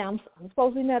 So now I'm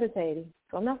supposed to be meditating.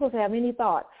 So I'm not supposed to have any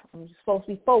thoughts. I'm just supposed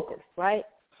to be focused, right?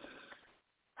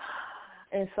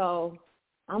 And so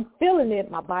I'm feeling it.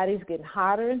 My body's getting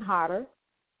hotter and hotter.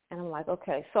 And I'm like,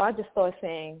 okay. So I just started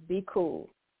saying, be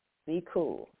cool, be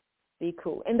cool, be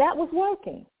cool. And that was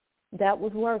working. That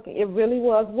was working. It really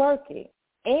was working.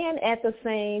 And at the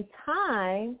same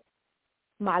time,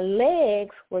 my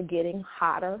legs were getting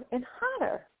hotter and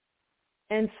hotter.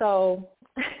 And so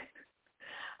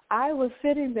I was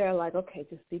sitting there like, okay,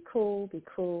 just be cool, be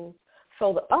cool.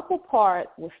 So the upper part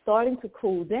was starting to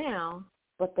cool down,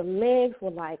 but the legs were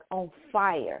like on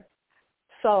fire.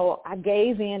 So I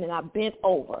gave in and I bent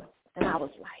over, and I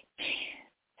was like,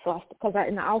 man.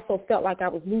 And I also felt like I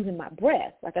was losing my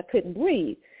breath, like I couldn't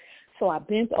breathe. So I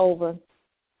bent over,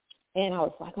 and I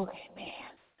was like, okay, man.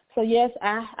 So, yes,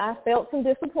 I felt some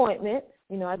disappointment.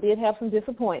 I did have some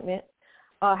disappointment.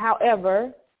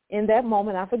 However, in that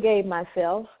moment, I forgave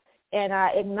myself, and I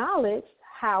acknowledged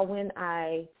how when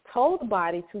I told the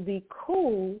body to be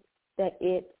cool, that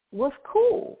it was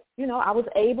cool. I was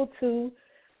able to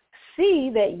see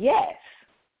that, yes,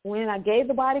 when I gave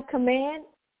the body command,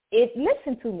 it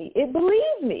listened to me. It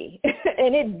believed me,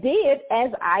 and it did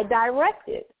as I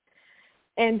directed.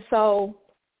 And so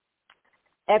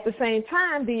at the same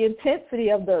time, the intensity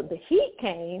of the heat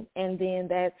came, and then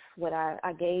that's what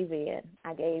I gave in.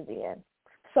 I gave in.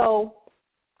 So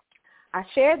I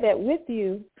shared that with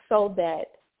you so that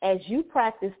as you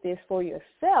practice this for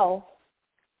yourself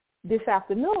this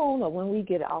afternoon, or when we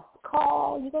get off the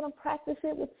call, you're going to practice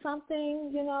it with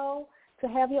something, to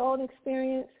have your own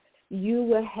experience. You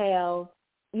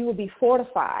will be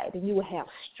fortified, and you will have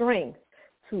strength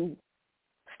to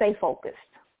stay focused,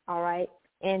 all right,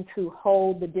 and to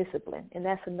hold the discipline. And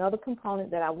that's another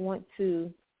component that I want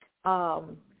to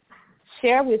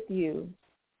share with you,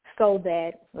 so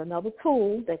that another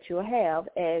tool that you'll have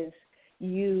as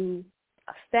you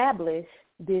establish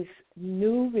this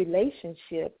new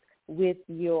relationship with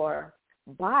your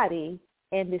body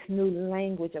and this new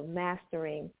language of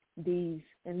mastering these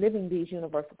and living these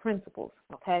universal principles,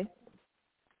 okay?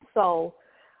 So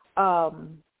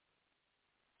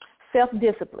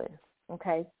self-discipline,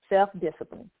 okay?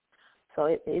 Self-discipline. So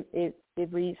it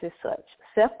reads as such.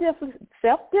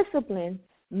 Self-discipline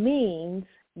means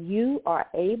you are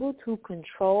able to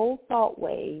control thought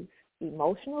waves,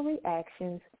 emotional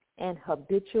reactions, and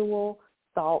habitual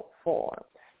thought forms.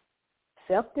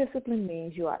 Self-discipline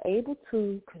means you are able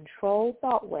to control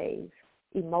thought waves,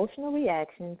 emotional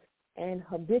reactions, and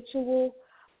habitual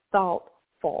thought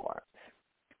forms.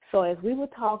 So as we were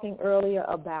talking earlier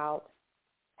about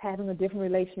having a different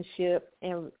relationship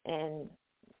and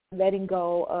letting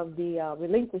go of the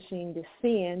relinquishing the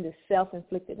sin, the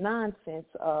self-inflicted nonsense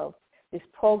of this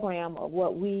program of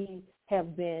what we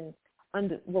have been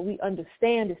what we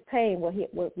understand is pain,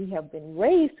 what we have been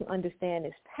raised to understand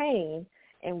is pain,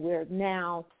 and we're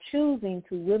now choosing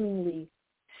to willingly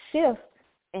shift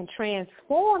and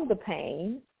transform the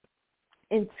pain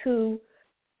into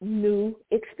new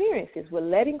experiences. We're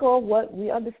letting go of what we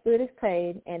understood as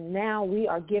pain, and now we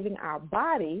are giving our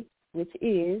body, which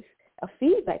is a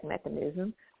feedback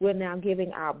mechanism, we're now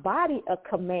giving our body a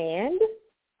command,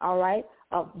 all right,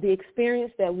 of the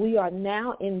experience that we are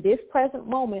now in this present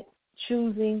moment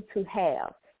choosing to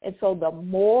have. And so the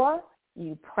more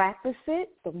you practice it,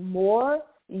 the more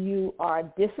you are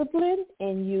disciplined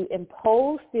and you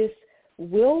impose this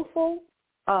willful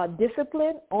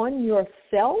discipline on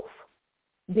yourself,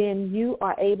 then you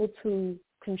are able to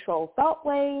control thought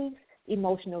waves,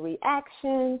 emotional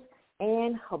reactions,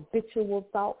 and habitual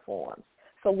thought forms.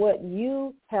 So what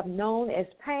you have known as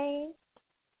pain,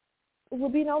 it will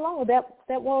be no longer.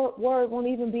 That word won't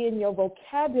even be in your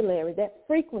vocabulary. That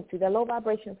frequency, that low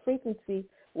vibration frequency,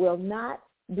 will not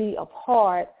be a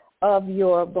part of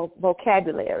your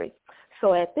vocabulary.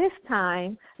 So at this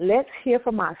time, let's hear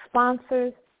from our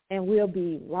sponsors, and we'll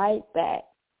be right back.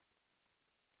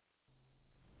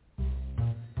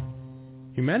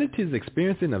 Humanity is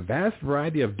experiencing a vast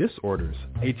variety of disorders: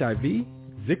 HIV,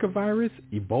 Zika virus,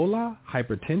 Ebola,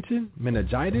 hypertension,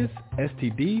 meningitis,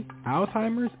 STD,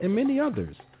 Alzheimer's, and many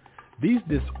others. These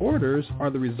disorders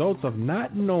are the results of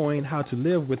not knowing how to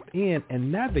live within and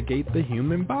navigate the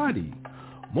human body.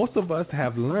 Most of us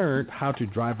have learned how to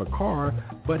drive a car,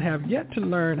 but have yet to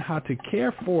learn how to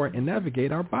care for and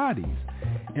navigate our bodies.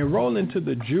 Enroll into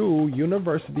the Jewel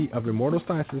University of Immortal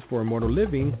Sciences for Immortal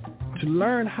Living to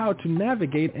learn how to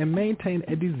navigate and maintain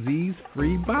a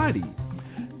disease-free body.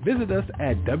 Visit us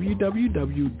at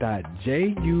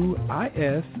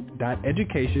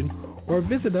www.juis.education or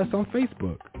visit us on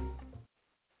Facebook.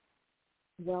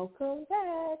 Welcome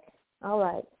back. All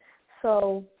right.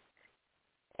 So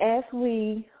as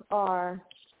we are,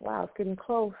 it's getting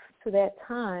close to that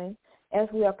time, as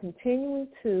we are continuing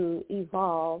to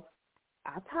evolve,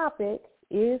 our topic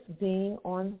is being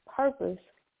on purpose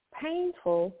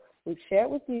painful. We've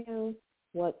shared with you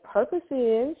what purpose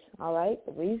is, all right,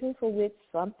 the reason for which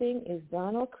something is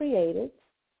done or created,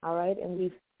 all right, and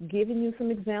we've given you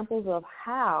some examples of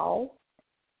how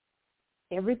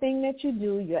everything that you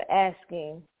do, you're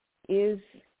asking is,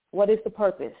 what is the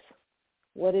purpose?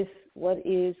 What is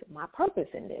my purpose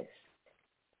in this?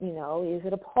 Is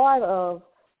it a part of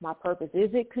my purpose?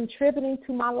 Is it contributing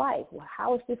to my life? Well,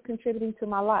 how is this contributing to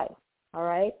my life? All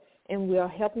right, and we are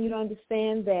helping you to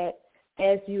understand that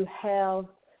as you have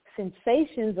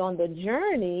sensations on the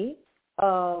journey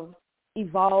of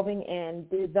evolving and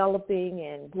developing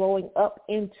and growing up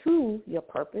into your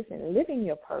purpose and living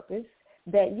your purpose,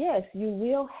 that yes, you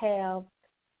will have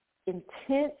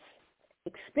intense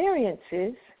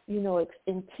experiences,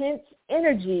 intense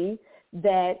energy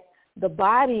that the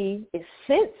body is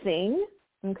sensing,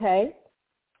 okay?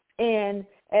 And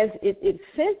as it's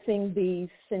sensing these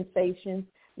sensations,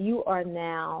 you are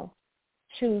now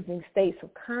choosing states of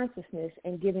consciousness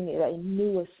and giving it a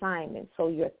new assignment. So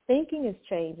your thinking is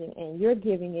changing and you're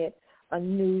giving it a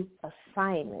new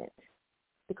assignment,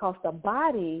 because the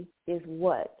body is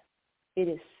what? It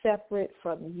is separate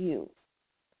from you.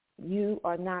 You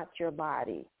are not your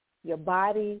body. Your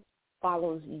body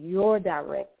follows your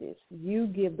directives. You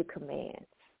give the commands.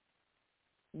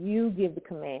 You give the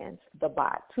commands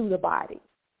to the body.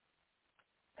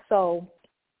 So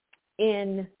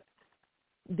in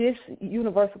this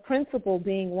universal principle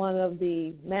being one of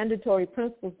the mandatory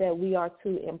principles that we are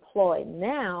to employ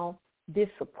now, this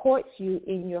supports you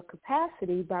in your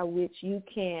capacity by which you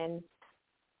can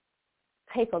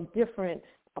take a different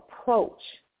approach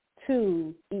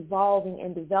to evolving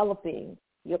and developing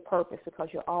your purpose, because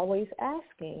you're always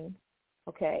asking,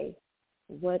 okay,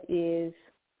 what is,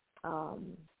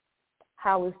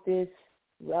 how is this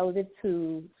relative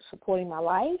to supporting my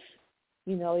life?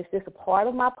 Is this a part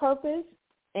of my purpose?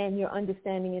 And you're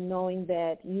understanding and knowing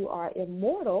that you are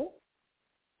immortal,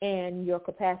 and your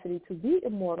capacity to be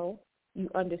immortal, you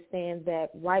understand that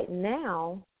right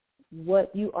now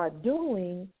what you are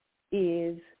doing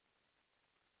is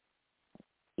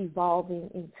evolving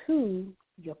into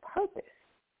your purpose.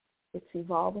 It's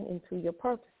evolving into your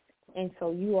purpose. And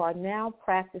so you are now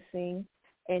practicing,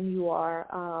 and you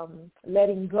are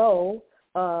letting go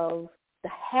of the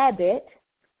habit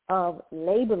of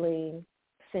labeling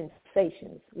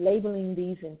sensations, labeling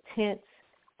these intense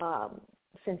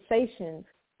sensations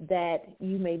that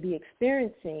you may be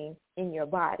experiencing in your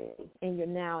body. And you're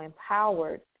now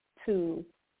empowered to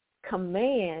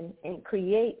command and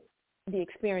create the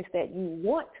experience that you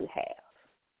want to have,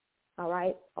 all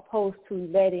right, opposed to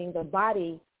letting the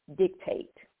body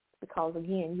dictate, because,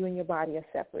 again, you and your body are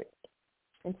separate.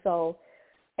 And so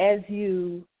as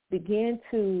you begin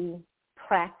to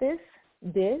practice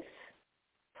this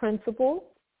principle,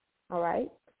 all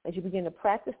right, as you begin to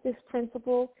practice this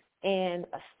principle and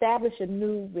establish a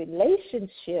new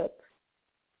relationship,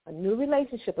 a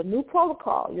new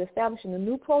protocol. You're establishing a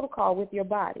new protocol with your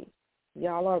body.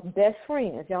 Y'all are best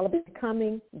friends. Y'all are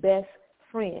becoming best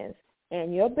friends.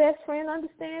 And your best friend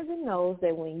understands and knows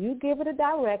that when you give it a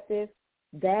directive,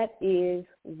 that is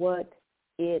what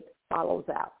it follows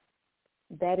out.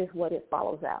 That is what it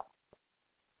follows out.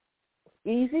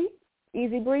 Easy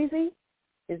breezy?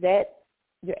 Is that,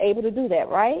 you're able to do that,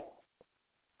 right?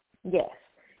 Yes.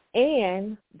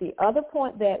 And the other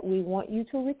point that we want you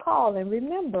to recall and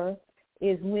remember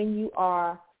is when you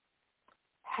are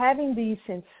having these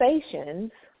sensations,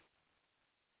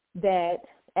 that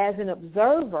as an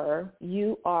observer,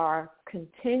 you are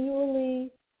continually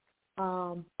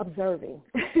observing.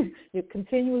 You're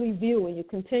continually viewing. You're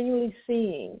continually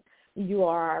seeing. You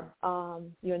are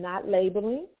you're not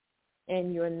labeling,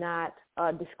 and you're not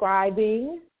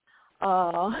describing.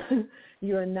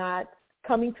 You're not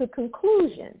coming to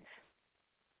conclusions.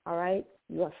 All right?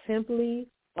 You are simply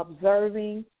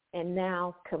observing and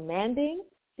now commanding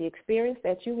the experience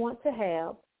that you want to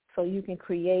have, so you can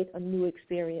create a new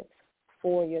experience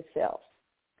for yourself.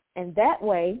 And that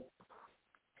way,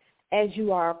 as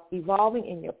you are evolving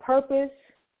in your purpose,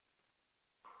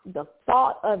 the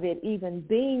thought of it even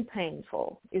being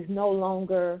painful is no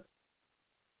longer,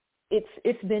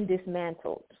 it's been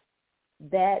dismantled.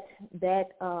 That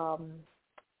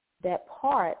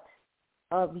part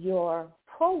of your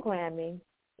programming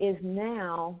is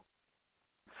now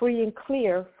free and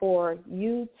clear for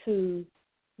you to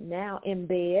now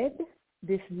embed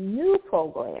this new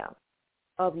program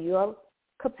of your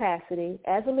capacity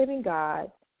as a living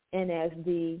God and as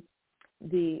the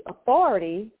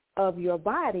authority of your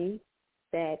body,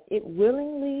 that it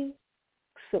willingly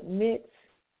submits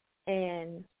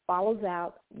and follows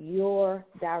out your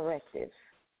directives,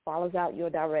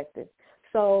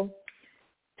 So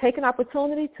take an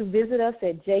opportunity to visit us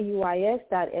at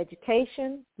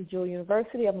juis.education, the Jewel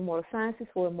University of Immortal Sciences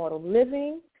for Immortal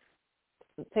Living.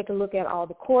 Take a look at all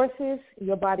the courses.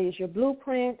 Your Body is Your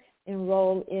Blueprint.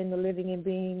 Enroll in the Living and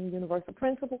Being Universal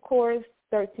Principle course,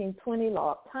 1320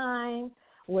 Law of Time,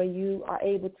 where you are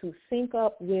able to sync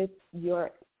up with your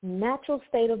natural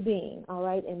state of being, all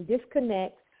right, and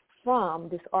disconnect from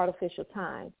this artificial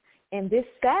time. And this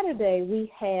Saturday,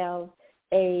 we have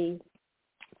a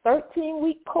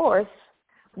 13-week course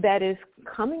that is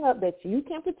coming up that you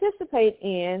can participate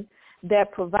in,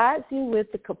 that provides you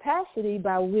with the capacity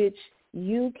by which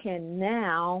you can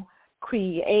now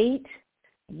create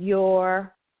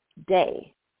your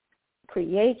day.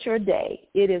 create your day.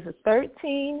 It is a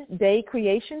 13-day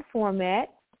creation format,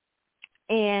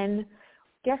 and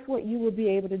guess what you will be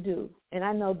able to do? And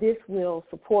I know this will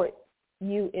support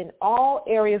you in all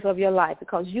areas of your life,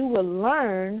 because you will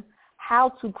learn how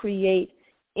to create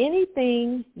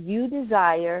anything you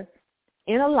desire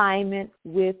in alignment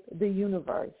with the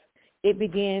universe. It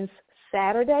begins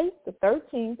Saturday the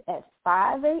 13th at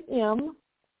 5 a.m.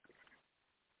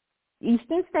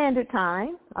 Eastern Standard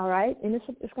Time, all right? And it's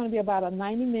going to be about a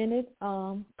 90-minute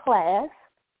class,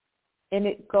 and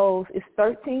it's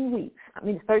 13 weeks.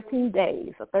 It's 13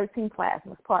 days, or 13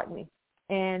 classes, pardon me.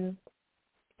 And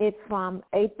it's from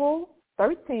April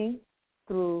 13th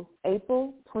through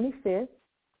April 25th,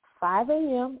 5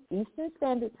 a.m. Eastern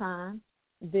Standard Time.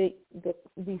 The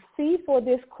fee for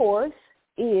this course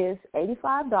is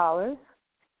 $85,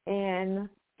 and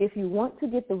if you want to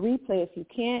get the replay, if you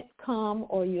can't come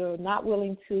or you're not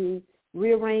willing to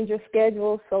rearrange your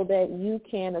schedule so that you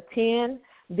can attend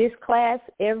this class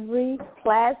every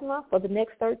plasma for the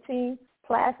next 13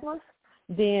 plasmas,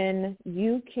 then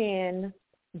you can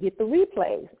get the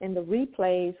replays. And the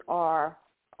replays are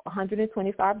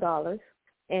 $125,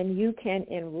 and you can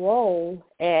enroll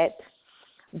at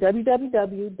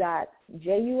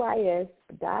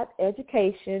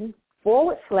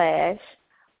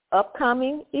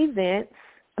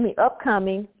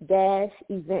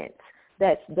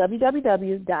That's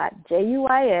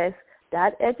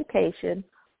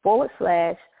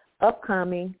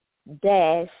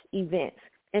www.juis.education/upcoming-events.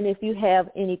 And if you have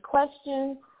any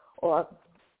questions, or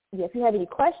if you have any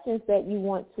questions that you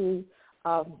want to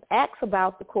ask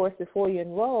about the course before you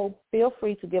enroll, feel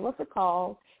free to give us a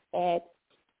call at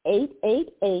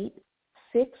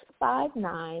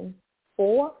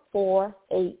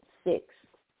 888-659-4486.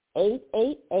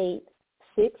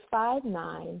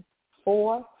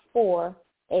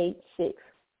 888-659-4486.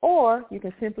 Or you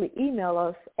can simply email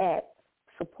us at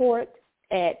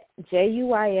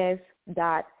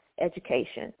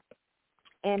support@juis.education.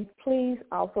 And please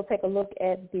also take a look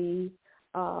at the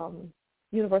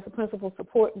Universal Principal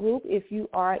Support Group. If you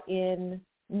are in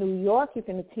New York, you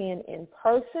can attend in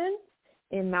person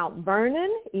in Mount Vernon,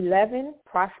 11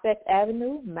 Prospect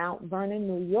Avenue, Mount Vernon,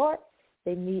 New York.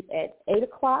 They meet at 8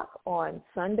 o'clock on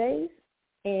Sundays.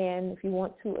 And if you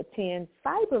want to attend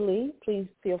cyberly, please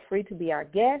feel free to be our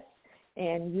guest.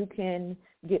 And you can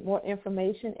get more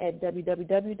information at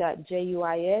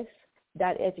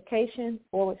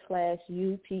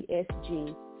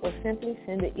www.juis.education/UPSG, or simply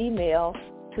send an email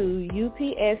to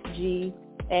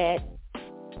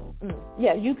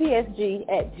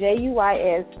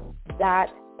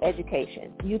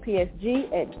UPSG@juis.education.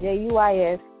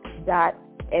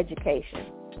 UPSG@juis.education.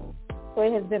 So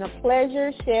it has been a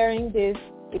pleasure sharing this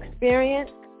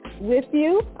experience with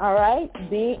you, all right?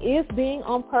 Is being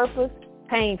on purpose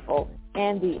painful?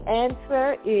 And the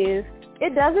answer is,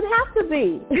 it doesn't have to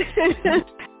be.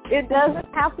 It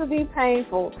doesn't have to be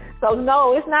painful. So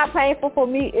no, it's not painful for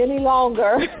me any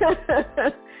longer.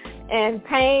 And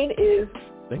pain is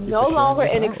no longer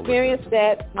an experience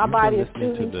that my body is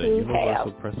choosing to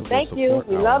have. Thank you.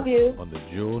 We love you. On the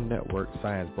Jewel Network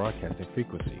Science Broadcasting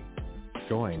Frequency.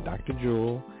 Join Dr.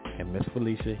 Jewel and Miss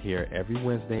Felicia here every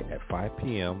Wednesday at 5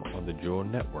 p.m. on the Jewel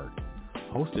Network,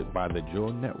 hosted by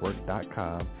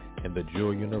thejewelnetwork.com and the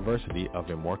Jewel University of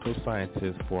Immortal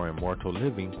Sciences for Immortal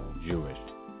Living, Jewish.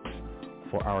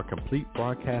 For our complete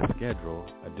broadcast schedule,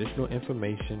 additional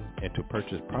information, and to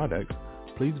purchase products,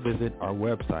 please visit our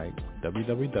website,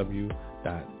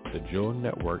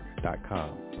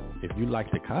 www.thejewelnetwork.com. If you'd like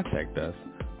to contact us,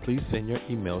 please send your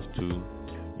emails to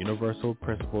Universal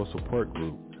Principal Support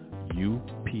Group,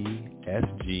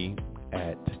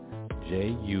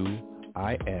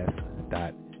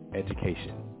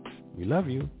 UPSG@juis.education. We love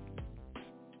you.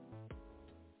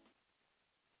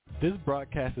 This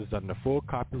broadcast is under full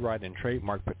copyright and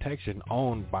trademark protection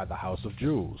owned by the House of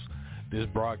Jewels. This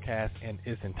broadcast in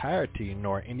its entirety,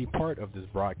 nor any part of this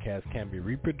broadcast, can be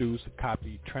reproduced,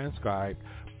 copied, transcribed,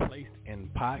 placed in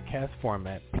podcast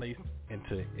format, placed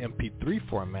into MP3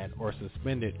 format, or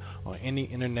suspended on any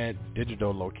internet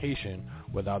digital location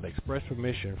without express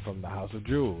permission from the House of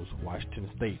Jewels, Washington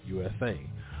State, USA.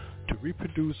 To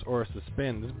reproduce or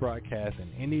suspend this broadcast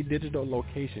in any digital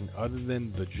location other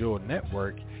than the Jewel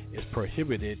Network is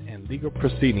prohibited, and legal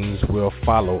proceedings will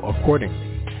follow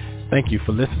accordingly. Thank you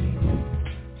for listening.